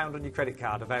 £2 on your credit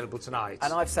card available tonight.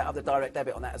 And I've set up the direct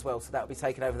debit on that as well, so that will be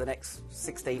taken over the next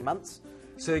 16 months.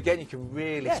 So again, you can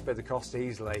really spread the cost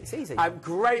easily. It's easy.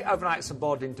 Great overnights on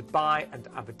board in Dubai and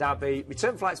Abu Dhabi.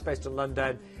 Return flights based on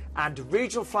London, and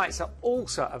regional flights are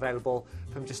also available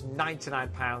from just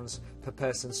 £99 per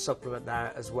person supplement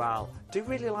there as well. I do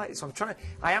really like this. I am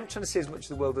trying to see as much of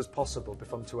the world as possible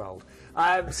before I'm too old.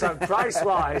 So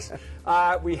price-wise,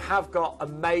 we have got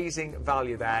amazing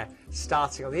value there,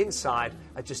 starting on the inside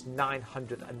at just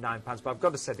 £909. But I've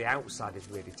got to say the outside is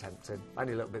really tempting.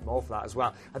 Only a little bit more for that as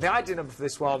well. And the ID number for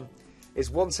this one is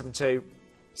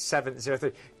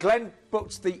 172703. Glenn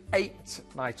booked the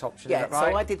 8-night option. Yeah, is that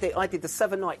right? so I did the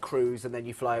 7-night cruise, and then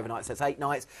you fly overnight, so it's 8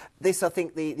 nights. This, I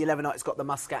think, the 11 nights got the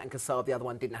Muscat and Kasab. The other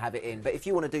one didn't have it in. But if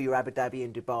you want to do your Abu Dhabi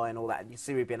and Dubai and all that, and your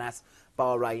Siri Banas,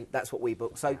 Bahrain, that's what we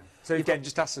booked. So again,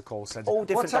 just ask the call centre. All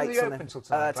different dates. What time dates are you open till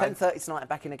tonight? 10:30 tonight, and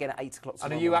back in again at 8 o'clock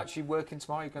tomorrow. And are you actually working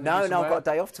tomorrow? No, I've got a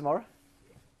day off tomorrow.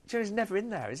 Joe's never in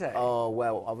there, is it? Oh,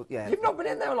 well, yeah. You've not been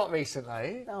in there a lot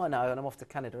recently. No, I know, and I'm off to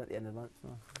Canada at the end of the month. So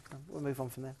we'll move on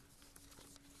from there.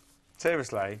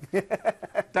 Seriously?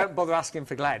 Don't bother asking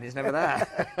for Glenn, he's never there.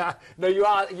 No, you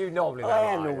normally there.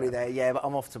 I am normally there, yeah, but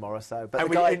I'm off tomorrow, so. But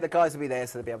the guys will be there,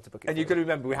 so they'll be able to book it. And you've got to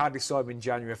remember, we hardly saw him in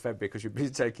January or February because you're busy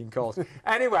taking calls.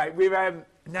 Anyway,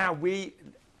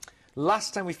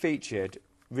 last time we featured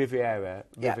Riviera,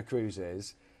 River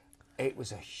Cruises, it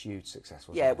was a huge success,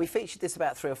 wasn't it? Yeah, we featured this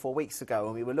about 3 or 4 weeks ago,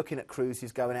 and we were looking at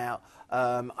cruises going out,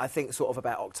 I think sort of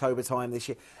about October time this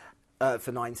year.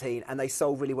 for 19, and they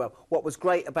sold really well. What was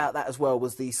great about that as well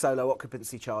was the solo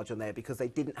occupancy charge on there, because they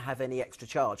didn't have any extra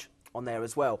charge on there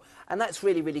as well. And that's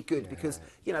really, really good, because,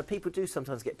 you know, people do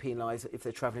sometimes get penalised if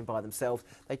they're travelling by themselves.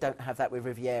 They don't have that with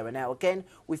Riviera. Now, again,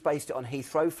 we've based it on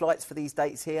Heathrow flights for these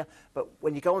dates here, but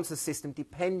when you go onto the system,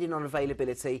 depending on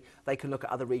availability, they can look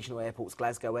at other regional airports,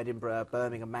 Glasgow, Edinburgh,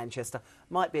 Birmingham, Manchester.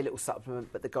 Might be a little supplement,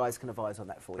 but the guys can advise on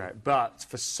that for you. Right. But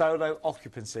for solo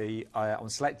occupancy on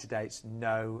selected dates,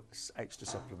 no extra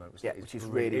supplement. Yeah, which is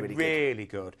really, really good. Really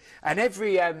good. And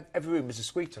every room is a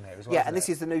suite on here as well. Yeah, and this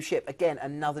is the new ship. Again,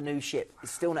 another new ship.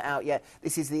 It's still not out yet.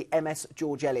 This is the MS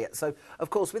George Eliot. So,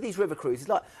 of course, with these river cruises,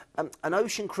 like an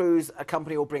ocean cruise, a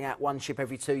company will bring out one ship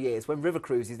every 2 years. When river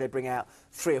cruises, they bring out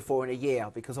 3 or 4 in a year,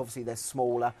 because obviously they're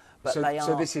smaller, but they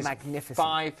are this is magnificent.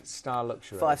 5-star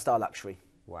luxury. 5-star luxury.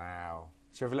 Wow.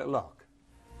 Shall we have a little look?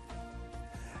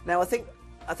 Now, I think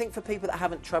for people that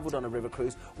haven't travelled on a river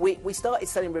cruise, we started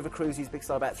selling river cruises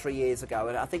about 3 years ago,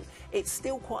 and I think it's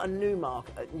still quite a new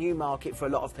market for a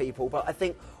lot of people. But I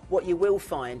think what you will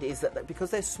find is that because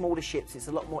they're smaller ships, it's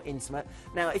a lot more intimate.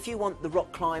 Now, if you want the rock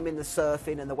climbing, the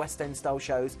surfing and the West End style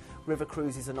shows, river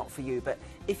cruises are not for you. But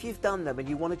if you've done them and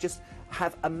you want to just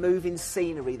have a moving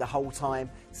scenery the whole time,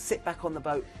 sit back on the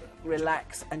boat,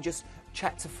 relax and just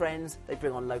chat to friends, they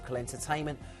bring on local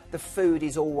entertainment. The food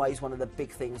is always one of the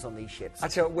big things on these ships. I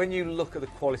tell you, when you look at the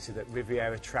quality that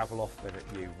Riviera travel offer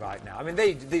at you right now, I mean,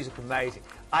 these look amazing.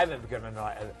 I remember going on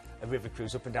a river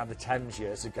cruise up and down the Thames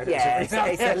years ago. Yeah, it's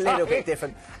a little bit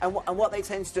different. And what they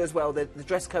tend to do as well, the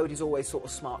dress code is always sort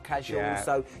of smart casual,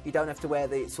 so you don't have to wear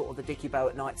the sort of the dicky bow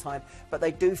at night time. But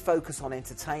they do focus on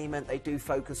entertainment. They do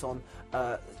focus on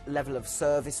level of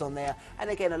service on there. And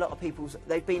again, a lot of people,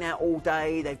 they've been out all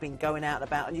day, they've been going out and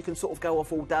about, and you can sort of go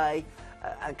off all day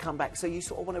and come back. So you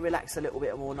sort of want to relax a little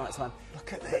bit more night time.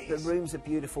 Look at these. The rooms are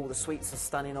beautiful. The suites are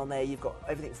stunning on there. You've got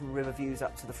everything from river views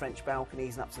up to the French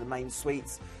balconies and up to the main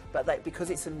suites. But because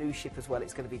it's a new ship as well,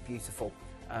 it's going to be beautiful.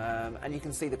 And you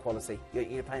can see the quality.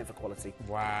 You're paying for quality.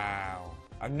 Wow.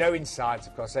 And no insides,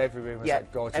 of course. Every room has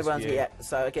that gorgeous everyone's view. Yeah.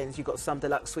 So again, you've got some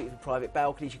deluxe suites with private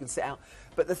balconies. You can sit out.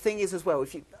 But the thing is as well,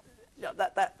 if you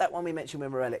that one we mentioned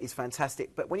with Marella is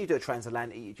fantastic. But when you do a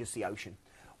transatlantic, you just see ocean.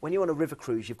 When you're on a river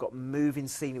cruise, you've got moving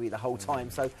scenery the whole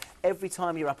time. So every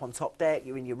time you're up on top deck,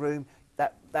 you're in your room,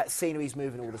 that scenery's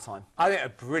moving all the time. I think a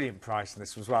brilliant price on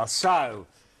this as well. So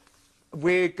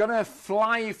we're going to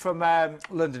fly you from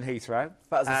London Heathrow.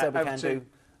 But as I said, we can do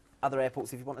other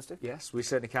airports if you want us to. Yes, we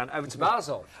certainly can. Over to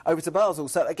Basel. Over to Basel.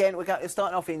 So again, we're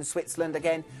starting off in Switzerland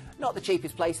again. Not the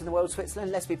cheapest place in the world,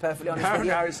 Switzerland, let's be perfectly honest with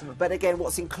you. It's not. But again,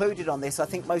 what's included on this, I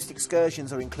think most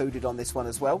excursions are included on this one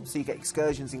as well. So you get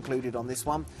excursions included on this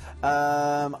one.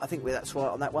 I think that's right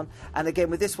on that one. And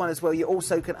again, with this one as well, you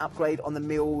also can upgrade on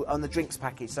the drinks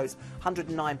package. So it's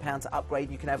 £109 to upgrade.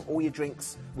 You can have all your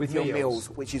drinks with your meals,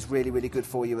 which is really, really good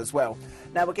for you as well.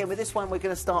 Now, again, with this one, we're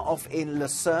going to start off in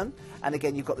Lucerne. And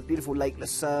again, you've got the beautiful Lake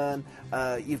Lucerne.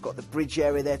 You've got the bridge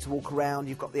area there to walk around.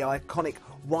 You've got the iconic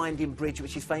winding bridge,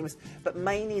 which is famous. But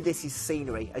mainly this is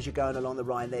scenery as you're going along the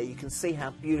Rhine there. You can see how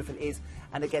beautiful it is.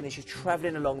 And again, as you're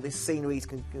travelling along, this scenery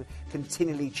can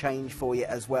continually change for you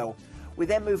as well. We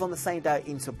then move on the same day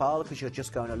into Basel because you're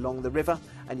just going along the river,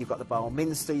 and you've got the Basel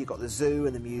Minster, you've got the zoo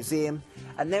and the museum.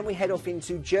 And then we head off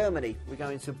into Germany. We're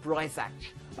going to Breisach.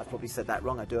 I've probably said that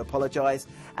wrong, I do apologise.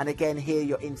 And again, here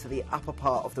you're into the upper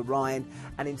part of the Rhine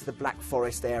and into the Black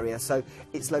Forest area. So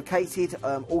it's located,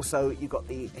 also you've got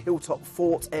the Hilltop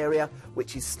Fort area,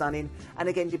 which is stunning. And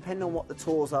again, depending on what the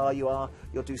tours are, you'll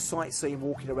do sightseeing,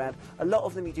 walking around. A lot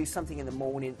of them you do something in the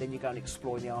morning, then you go and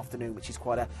explore in the afternoon, which is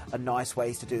quite a nice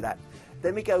way to do that.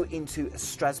 Then we go into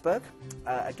Strasbourg,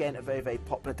 again, a very, very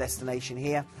popular destination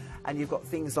here. And you've got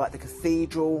things like the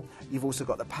cathedral, you've also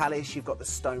got the palace, you've got the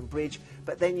stone bridge,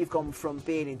 but then you've gone from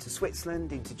being into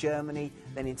Switzerland, into Germany,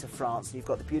 then into France, and you've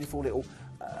got the beautiful little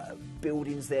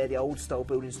buildings there, the old style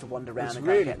buildings to wander around and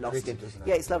really get lost pretty, in. doesn't it?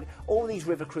 Yeah, it's lovely. All these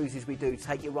river cruises we do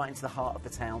take you right into the heart of the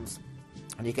towns,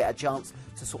 and you get a chance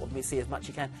to sort of see as much as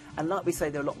you can. And like we say,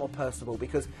 they're a lot more personable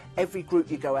because every group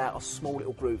you go out are small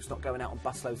little groups, not going out on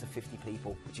busloads of 50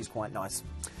 people, which is quite nice.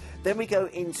 Then we go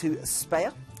into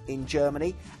Speyer in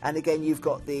Germany, and again you've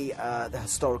got the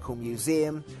historical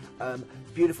museum,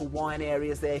 beautiful wine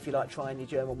areas there if you like trying your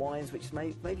German wines, which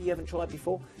maybe you haven't tried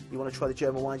before. You want to try the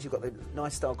German wines. You've got the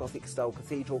nice style Gothic style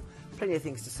cathedral, plenty of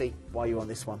things to see while you're on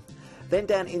this one. Then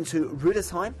down into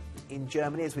Rüdesheim in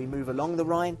Germany as we move along the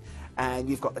Rhine, and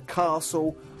you've got the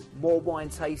castle, more wine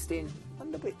tasting, a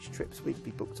wonder which trips we'd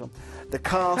be booked on. The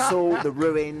castle, the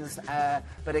ruins,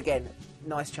 but again,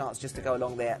 nice chance just to go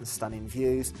along there and stunning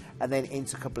views. And then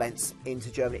into Koblenz,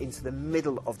 into Germany, into the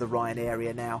middle of the Rhine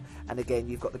area now. And again,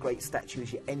 you've got the great statue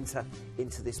as you enter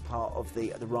into this part of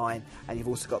the Rhine. And you've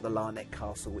also got the Larnac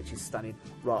Castle, which is stunning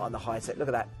right on the high tech. Look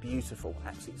at that, beautiful,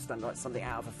 absolutely stunning, like something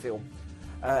out of a film.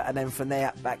 And then from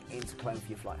there, back into Cologne for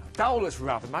your flight home. That all looks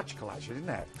rather magical, actually, doesn't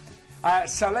it?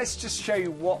 So let's just show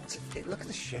you what... Look at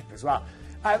the ship as well.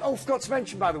 Oh, forgot to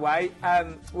mention, by the way,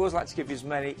 we always like to give you as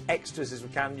many extras as we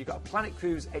can. You've got a Planet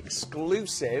Cruise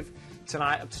exclusive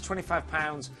tonight, up to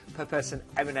 £25 per person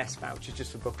M&S voucher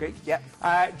just for booking.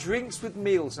 Yep. Drinks with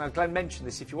meals. Now, Glenn mentioned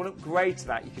this. If you want to upgrade to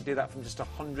that, you can do that from just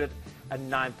 £109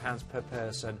 per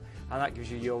person. And that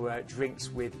gives you your drinks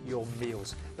with your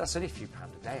meals. That's only a few pound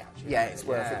a day, actually. Yeah, it's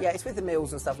worth it. Yeah, it's with the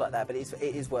meals and stuff like that, but it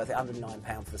is worth it. Under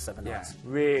 £9 for the 7 nights. Yeah,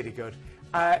 really good.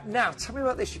 Now, tell me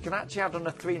about this. You can actually add on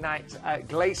a 3-night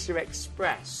Glacier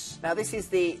Express. Now, this is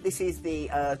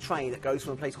the train that goes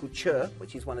from a place called Chur,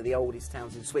 which is one of the oldest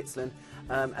towns in Switzerland,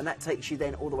 and that takes you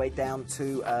then all the way down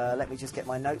to. Let me just get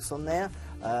my notes on there.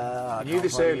 I knew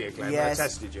this earlier, Glenn. Yes, I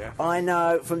tested you. I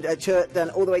know. From Chur, then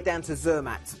all the way down to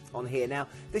Zermatt on here. Now,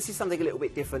 this is something a little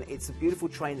bit different. It's a beautiful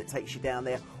train that takes you down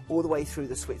there, all the way through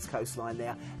the Swiss coastline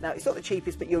there. Now, it's not the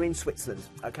cheapest, but you're in Switzerland,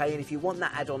 okay? And if you want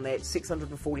that add-on there, it's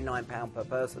 £649 per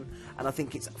person, and I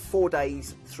think it's 4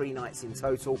 days, 3 nights in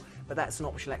total, but that's an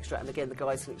optional extra. And again, the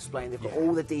guys can explain. They've got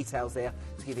all the details there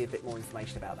to give you a bit more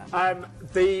information about that.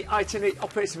 The itinerary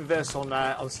operates in reverse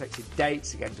on selected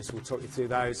dates. Again, just we'll talk you through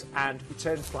those. And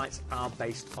return flights are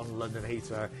based on London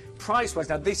Heathrow. Price-wise,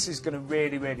 now this is going to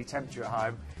really, really tempt you at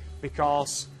home,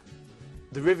 because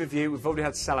the Riverview, we've already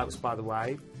had sellouts, by the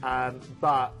way,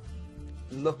 but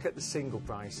look at the single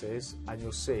prices and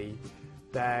you'll see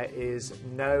there is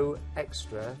no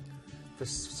extra for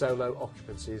solo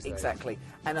occupancy, is there? Exactly.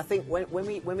 And I think when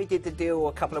we did the deal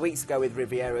a couple of weeks ago with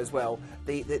Riviera as well,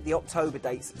 the October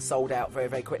dates sold out very,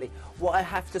 very quickly. What I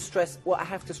have to stress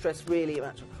really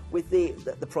much with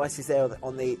the prices there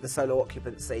on the solo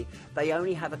occupancy, they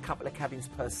only have a couple of cabins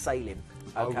per sailing.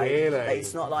 Okay? Oh, really?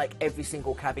 It's not like every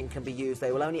single cabin can be used.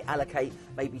 They will only allocate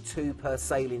maybe 2 per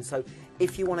sailing. So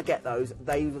if you want to get those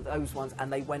ones,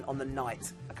 and they went on the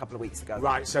night a couple of weeks ago.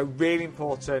 Right, so really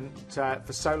important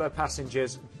for solo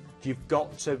passengers, you've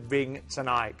got to ring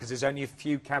tonight, because there's only a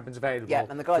few cabins available. Yeah,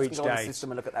 and the guys can go on the date. system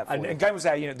and look at that for you. And Glenn was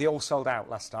there, you know, they all sold out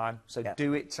last time, so Yeah.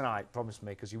 do it tonight, promise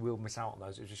me, because you will miss out on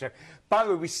those. It was a shame. By the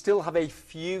way, we still have a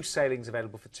few sailings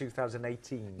available for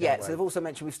 2018. Yeah, so they've also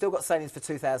mentioned we've still got sailings for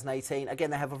 2018. Again,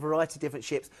 they have a variety of different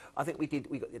ships. I think we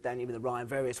got down even the Rhine,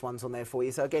 various ones on there for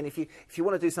you. So again, if you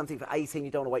want to do something for 18, you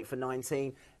don't want to wait for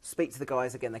 19, speak to the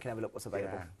guys. Again, they can have a look what's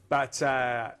available. Yeah.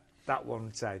 But that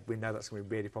one, we know that's going to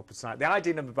be really popular tonight. The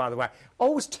ID number, by the way,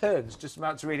 always turns just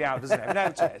about to read it out, doesn't it?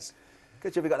 Notice.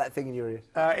 Good job you got that thing in your ear.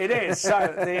 It is. So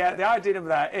the ID number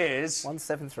there is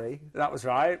 173. That was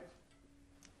right.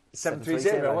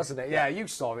 730, wasn't it? Yeah, you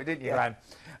saw it, didn't you, Glenn?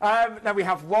 Now we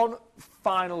have one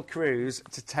final cruise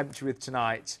to tempt you with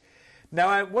tonight.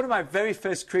 Now, one of my very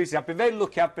first cruises, I've been very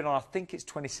lucky. I've been on, I think it's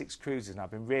 26 cruises, and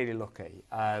I've been really lucky.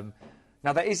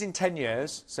 Now, that is in 10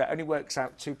 years, so it only works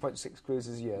out 2.6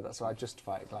 cruises a year. That's how I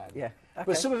justify it, Glenn. Yeah. Okay.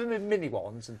 But some of them are mini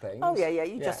ones and things. Oh, yeah,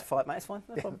 you justify it, mate. It's fine.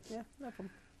 No problem. Yeah, no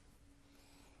problem.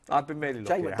 I've been really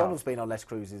lucky. Jay McDonald's been on less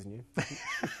cruises than you.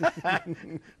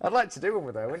 I'd like to do one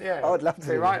with her, wouldn't you? I'd love to.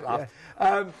 Be right, laugh.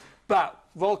 Yeah. But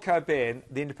Royal Caribbean,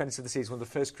 the Independence of the Seas, one of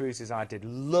the first cruises I did.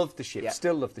 Loved the ship,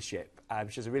 still love the ship.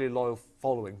 She has a really loyal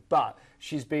following, but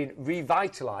she's been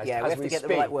revitalised. Yeah, we have to get the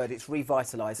right word. It's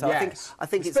revitalised. So yes. I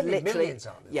think it's literally. Millions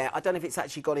on it. Yeah, I don't know if it's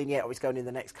actually gone in yet or it's going in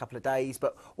the next couple of days.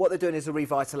 But what they're doing is a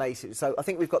revitalisation. So I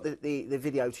think we've got the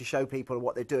video to show people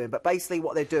what they're doing. But basically,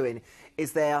 what they're doing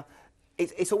is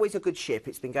it's always a good ship.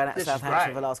 It's been going out of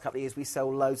Southampton for the last couple of years. We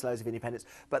sell loads of Independence.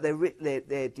 But they're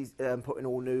putting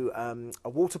all new a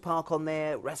water park on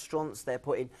there, restaurants. They're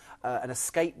putting an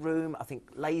escape room. I think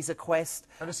Laser Quest.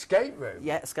 An escape room?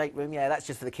 Yeah, escape room. Yeah, that's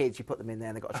just for the kids. You put them in there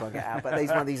and they've got to try and get out. But these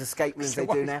are one of these escape rooms they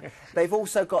do now. They've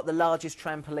also got the largest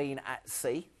trampoline at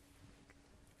sea.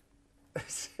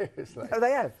 Seriously? Oh,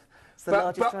 they have.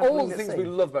 But all the things we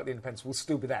love about the Independence will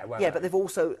still be there, won't they? But they've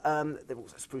also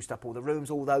spruced up all the rooms.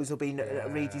 All those have been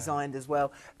redesigned as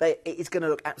well. It's going to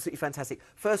look absolutely fantastic.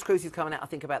 First cruise is coming out, I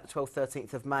think, about the 12th,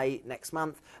 13th of May next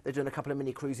month. They're doing a couple of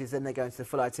mini cruises, then they're going to the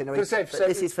full itinerary. But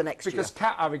this is for next year. Because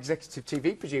Kat, our executive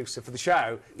TV producer for the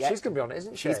show, she's going to be on it,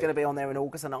 isn't she? She's going to be on there in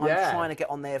August, and I'm trying to get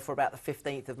on there for about the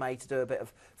 15th of May to do a bit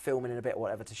of filming and a bit of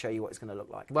whatever to show you what it's going to look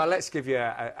like. Well, let's give you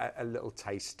a little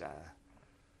taster.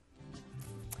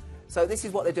 So this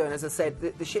is what they're doing. As I said,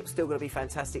 the ship's still going to be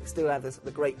fantastic, still have the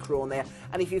great crew on there.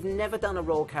 And if you've never done a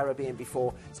Royal Caribbean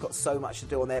before, it's got so much to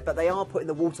do on there. But they are putting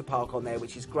the water park on there,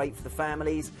 which is great for the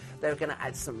families. They're going to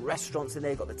add some restaurants in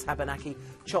there. You've got the Tabernacle.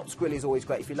 Chops Grill is always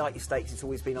great. If you like your steaks, it's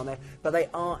always been on there. But they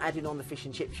are adding on the fish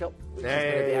and chip shop, which is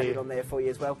going to be added on there for you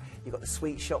as well. You've got the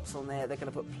sweet shops on there. They're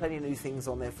going to put plenty of new things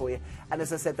on there for you. And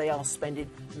as I said, they are spending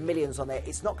millions on there.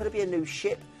 It's not going to be a new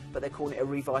ship, but they're calling it a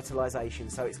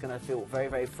revitalisation. So it's going to feel very,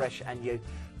 very fresh and new.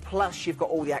 Plus, you've got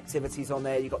all the activities on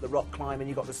there. You've got the rock climbing,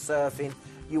 you've got the surfing.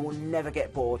 You will never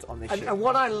get bored on this ship. And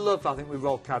what I love, I think, with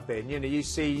Royal Caribbean, you know, you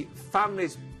see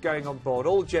families going on board,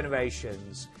 all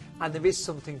generations, and there is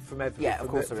something from everyone. Yeah, of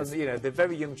course there is. You know, the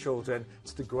very young children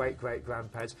to the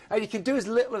great-great-grandparents. And you can do as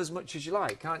little or as much as you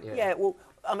like, can't you? Yeah, well,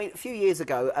 I mean, a few years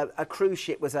ago, a cruise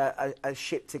ship was a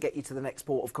ship to get you to the next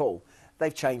port of call.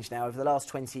 They've changed now over the last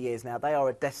 20 years. Now they are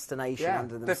a destination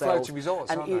under themselves. They're floating resorts,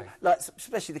 aren't they? Like,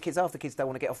 especially the kids. Half the kids don't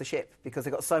want to get off the ship because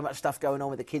they've got so much stuff going on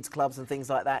with the kids' clubs and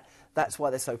things like that. That's why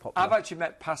they're so popular. I've actually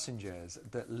met passengers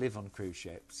that live on cruise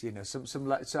ships. You know,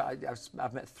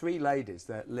 I've met 3 ladies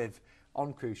that live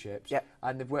on cruise ships,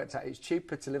 and they've worked out it's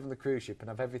cheaper to live on the cruise ship and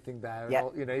have everything there, and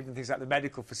all, you know, even things like the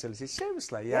medical facilities.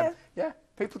 Seriously, yeah,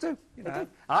 people do. You know,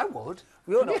 I would.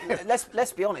 You're not,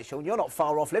 let's be honest, Sean, you're not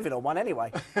far off living on one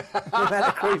anyway. The amount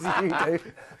of cruises you do,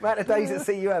 the amount of days at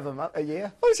sea you have a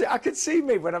year. Honestly, I could see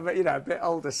me when I'm, you know, a bit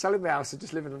older, selling my house and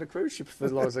just living on a cruise ship for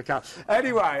as long as I can.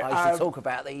 Anyway, I used to talk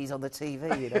about these on the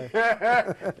TV, you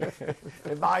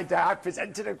know. In my day, I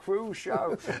presented a cruise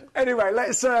show. Anyway,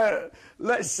 let's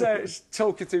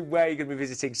talk you through where you're going to be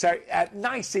visiting. So,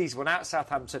 nice season one out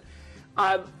Southampton.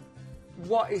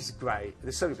 What is great,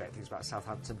 there's so many great things about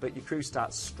Southampton, but your cruise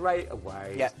starts straight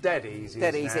away. It's dead easy.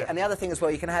 Dead easy. And the other thing as well,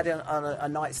 you can add in on a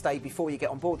night stay before you get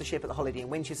on board the ship at the Holiday in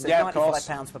Winchester.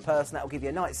 £95 per person. That will give you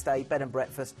a night stay, bed and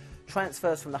breakfast,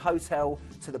 transfers from the hotel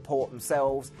to the port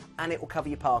themselves, and it will cover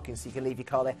your parking, so you can leave your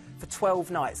car there for 12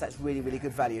 nights. That's really, really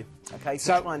good value. Okay,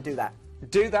 so try and do that.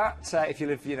 Do that if you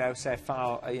live, you know, say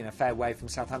fair way from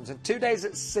Southampton. 2 days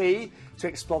at sea to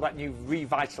explore that new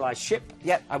revitalised ship.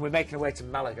 Yep. And we're making our way to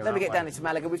Malaga. Then we get down into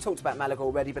Malaga. We've talked about Malaga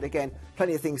already, but again,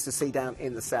 plenty of things to see down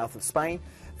in the south of Spain.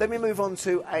 Then we move on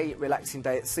to a relaxing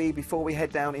day at sea before we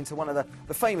head down into one of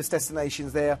the famous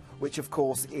destinations there, which of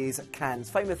course is Cannes.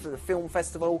 Famous for the film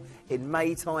festival in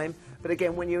May time. But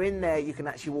again, when you're in there, you can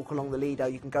actually walk along the Lido.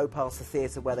 You can go past the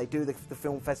theatre where they do the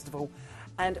film festival.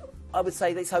 And I would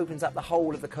say this opens up the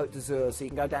whole of the Côte d'Azur, so you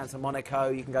can go down to Monaco,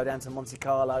 you can go down to Monte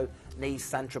Carlo, Nice,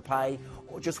 Saint-Tropez,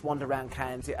 or just wander around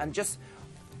Cannes. And just,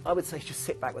 I would say, just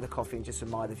sit back with a coffee and just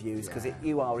admire the views, because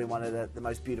you are in one of the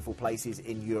most beautiful places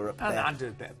in Europe. And do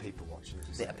a bit of people watching.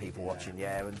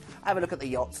 And have a look at the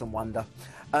yachts and wonder.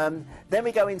 Then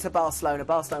we go into Barcelona.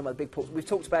 Barcelona, one of the big ports. We've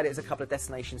talked about it as a couple of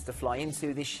destinations to fly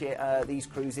into this year, these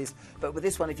cruises. But with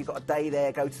this one, if you've got a day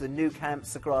there, go to the Nou Camp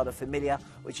Sagrada Familia,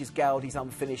 which is Gaudi's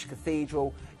unfinished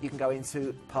cathedral. You can go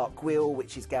into Park Güell,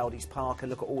 which is Gaudi's park, and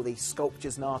look at all these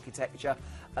sculptures and architecture.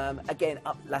 Again,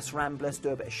 up Las Ramblas, do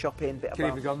a bit of shopping. Can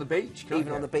even go on the beach, can't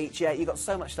you? On the beach, yeah. You've got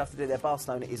so much stuff to do there.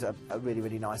 Barcelona is a really,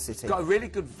 really nice city. Got a really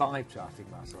good vibe to it, I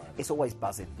think, Barcelona. It's always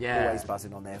buzzing. Yeah. Always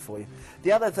buzzing on there for you.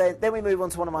 The other thing, then we move on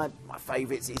to one of my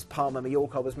favourites, is Palma,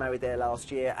 Mallorca. I was married there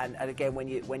last year, and again, when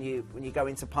you go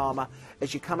into Palma,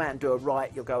 as you come out and do a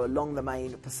right, you'll go along the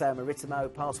main Paseo Maritimo,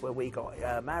 past where we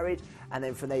got married, and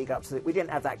then from there you go up to we didn't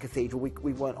have that cathedral.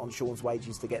 We weren't on Sean's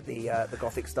wages to get the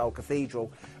Gothic-style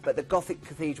cathedral, but the Gothic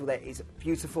cathedral there is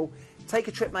beautiful. Take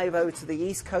a trip maybe over to the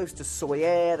east coast to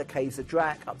Soller, the Caves of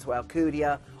Drac, up to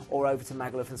Alcudia, or over to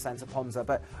Magaluf and Santa Ponsa.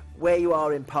 But where you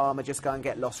are in Palma, just go and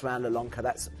get lost around La Lonca.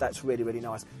 That's really, really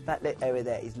nice. That area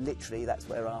there is literally, that's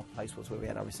where our place was, where we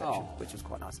had our reception, which was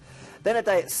quite nice. Then a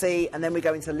day at sea, and then we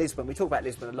go into Lisbon. We talk about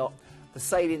Lisbon a lot. The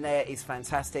sailing there is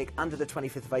fantastic, under the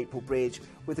 25th of April bridge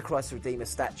with the Christ the Redeemer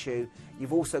statue.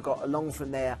 You've also got, along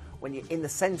from there, when you're in the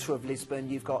centre of Lisbon,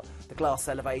 you've got the glass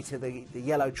elevator, the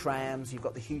yellow trams, you've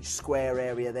got the huge square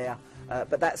area there.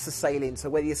 But that's the sailing, so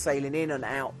whether you're sailing in and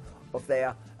out of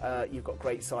there, you've got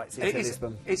great sights into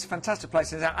Lisbon. It's a fantastic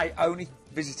place, and I only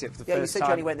visited it for the first time. Yeah, you said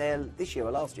you only went there this year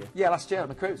or last year? Yeah, last year on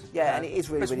a cruise. Yeah, and it is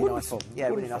really, really nice. Yeah,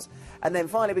 really nice. And then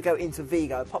finally we go into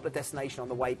Vigo, a popular destination on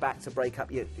the way back to break up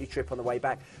your trip on the way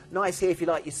back. Nice here if you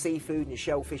like your seafood and your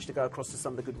shellfish, to go across to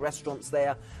some of the good restaurants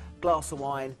there. Glass of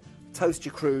wine, toast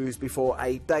your cruise before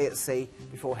a day at sea,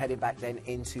 before heading back then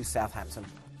into Southampton.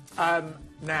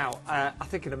 Now, I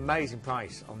think an amazing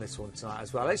price on this one tonight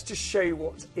as well. Let's just show you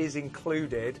what is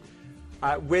included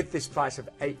with this price of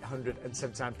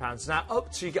 £879. Now,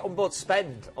 up to, you get on board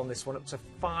spend on this one, up to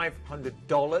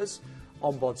 $500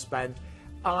 on board spend.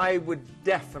 I would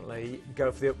definitely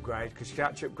go for the upgrade, because you can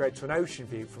actually upgrade to an ocean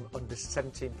view from under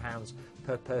 £17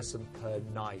 per person per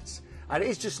night. And it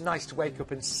is just nice to wake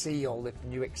up and see all the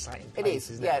new exciting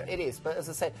places. It is, yeah, it is. But as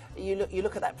I said, you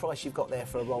look at that price you've got there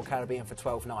for a Royal Caribbean for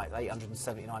 12 nights,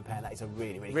 £879. That is a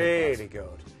really, really good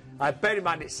price. Good. Bear in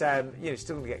mind, it's still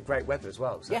going to get great weather as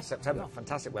well. So September,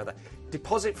 fantastic weather.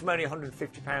 Deposit from only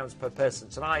 £150 per person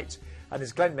tonight. And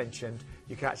as Glenn mentioned,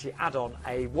 you can actually add on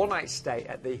a one-night stay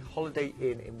at the Holiday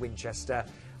Inn in Winchester.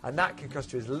 And that can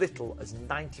cost you as little as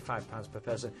 £95 per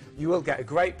person. You will get a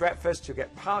great breakfast, you'll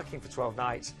get parking for 12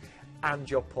 nights, and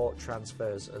your port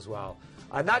transfers as well.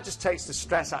 And that just takes the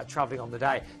stress out of travelling on the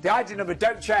day. The ID number,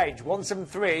 don't change,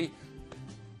 173...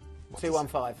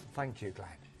 215. Thank you, Glenn.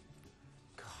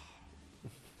 God.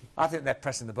 I think they're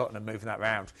pressing the button and moving that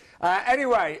round.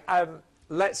 Anyway,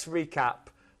 let's recap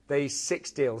the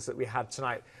 6 deals that we had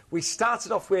tonight. We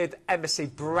started off with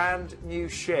MSC, brand new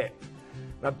ship.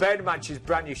 Now, bear in mind, she's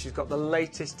brand new. She's got the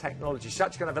latest technology. She's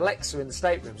actually going to have Alexa in the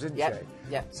staterooms, isn't she?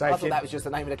 Yeah. So I thought that was just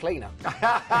the name of the cleaner.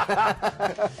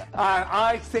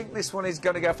 I think this one is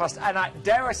going to go fast. And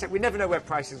dare I say, we never know where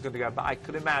pricing is going to go, but I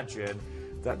could imagine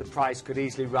that the price could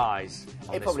easally rise.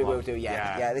 It probably will do,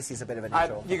 yeah. Yeah, this is a bit of a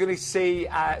neutral. You're going to see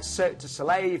Cirque du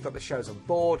Soleil. You've got the shows on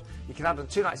board. You can add on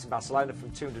 2 nights in Barcelona from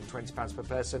 £220 per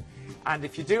person. And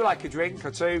if you do like a drink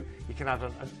or two, you can add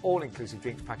on an all-inclusive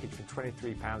drinks package for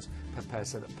 £23 per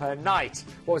person per night.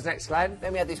 What was next, Glenn?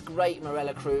 Then we had this great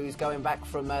Marella cruise going back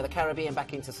from the Caribbean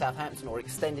back into Southampton, or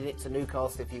extending it to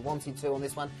Newcastle if you wanted to on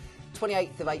this one.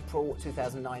 28th of April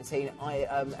 2019.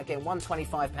 Again,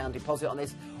 £125 deposit on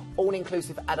this.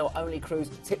 All-inclusive adult-only cruise.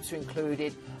 Tips are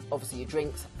included. Obviously, your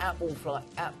drinks.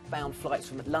 Outbound flights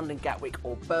from London, Gatwick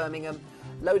or Birmingham.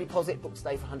 Low deposit, book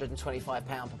stay for £125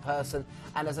 per person.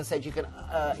 And as I said, you can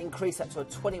increase that to a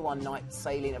 21-night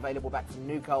sailing available back from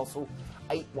Newcastle.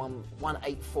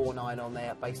 1849 on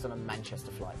there, based on a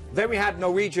Manchester flight. Then we had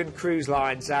Norwegian Cruise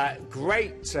Lines.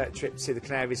 Great trip to see the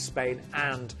Canaries, Spain,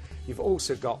 and you've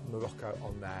also got Morocco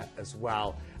on there as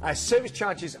well. Service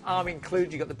charges are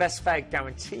included. You've got the best fare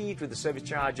guaranteed with the service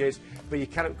charges, but you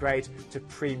can upgrade to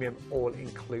premium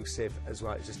all-inclusive as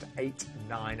well. It's just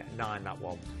 $899, that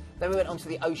one. Then we went on to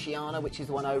the Oceana, which is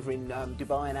the one over in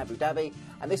Dubai and Abu Dhabi.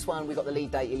 And this one, we got the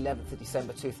lead date 11th of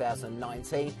December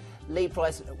 2019. Lead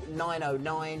price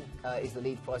 $909 is the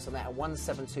lead price on that, and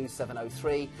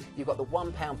 $172,703. You've got the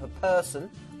 £1 per person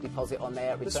deposit on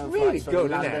there. Return really flights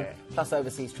from London, plus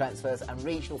overseas transfers and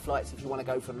regional flights if you want to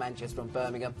go from Manchester and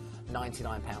Birmingham,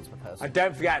 £99 per person. And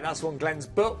don't forget, that's one Glenn's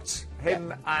booked.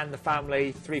 Him and the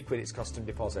family, £3 it's cost him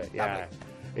deposit. Yeah. Lovely.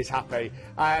 Is happy.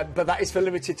 But that is for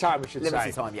limited time, we should say.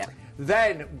 Limited time, yeah.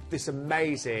 Then this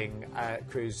amazing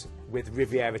cruise with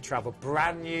Riviera Travel,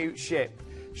 brand new ship.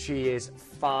 She is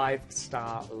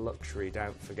 5-star luxury,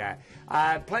 don't forget.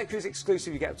 Planet Cruise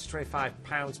exclusive, you get up to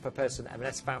 £25 per person,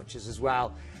 M&S vouchers as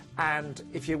well. And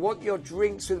if you want your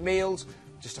drinks with meals,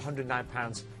 just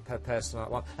 £109 per person on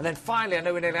that one. And then finally, I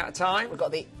know we're nearly out of time. We've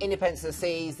got the Independence of the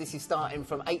Seas. This is starting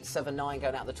from $879,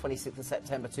 going out the 26th of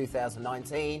September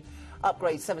 2019.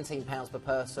 Upgrade £17 per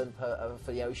person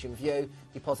for the Ocean View.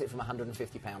 Deposit from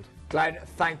 £150. Glenn,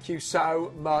 thank you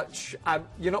so much.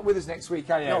 You're not with us next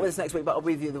week, are you? Not with us next week, but I'll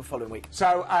be with you the following week.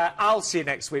 So I'll see you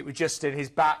next week with Justin.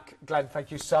 He's back. Glenn, thank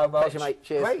you so much. Pleasure, mate.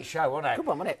 Cheers. Great show, wasn't it? Good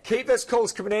one, wasn't it? Keep those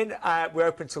calls coming in. We're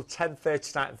open until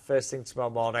 10:30 tonight and first thing tomorrow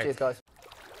morning. Cheers, guys.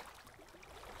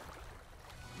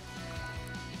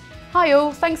 Hi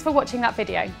all, thanks for watching that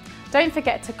video. Don't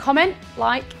forget to comment,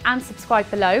 like and subscribe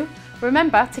below.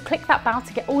 Remember to click that bell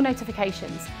to get all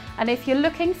notifications. And if you're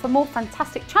looking for more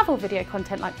fantastic travel video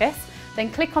content like this,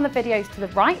 then click on the videos to the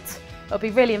right, it'll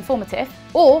be really informative,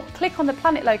 or click on the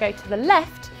Planet logo to the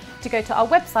left to go to our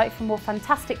website for more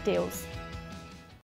fantastic deals.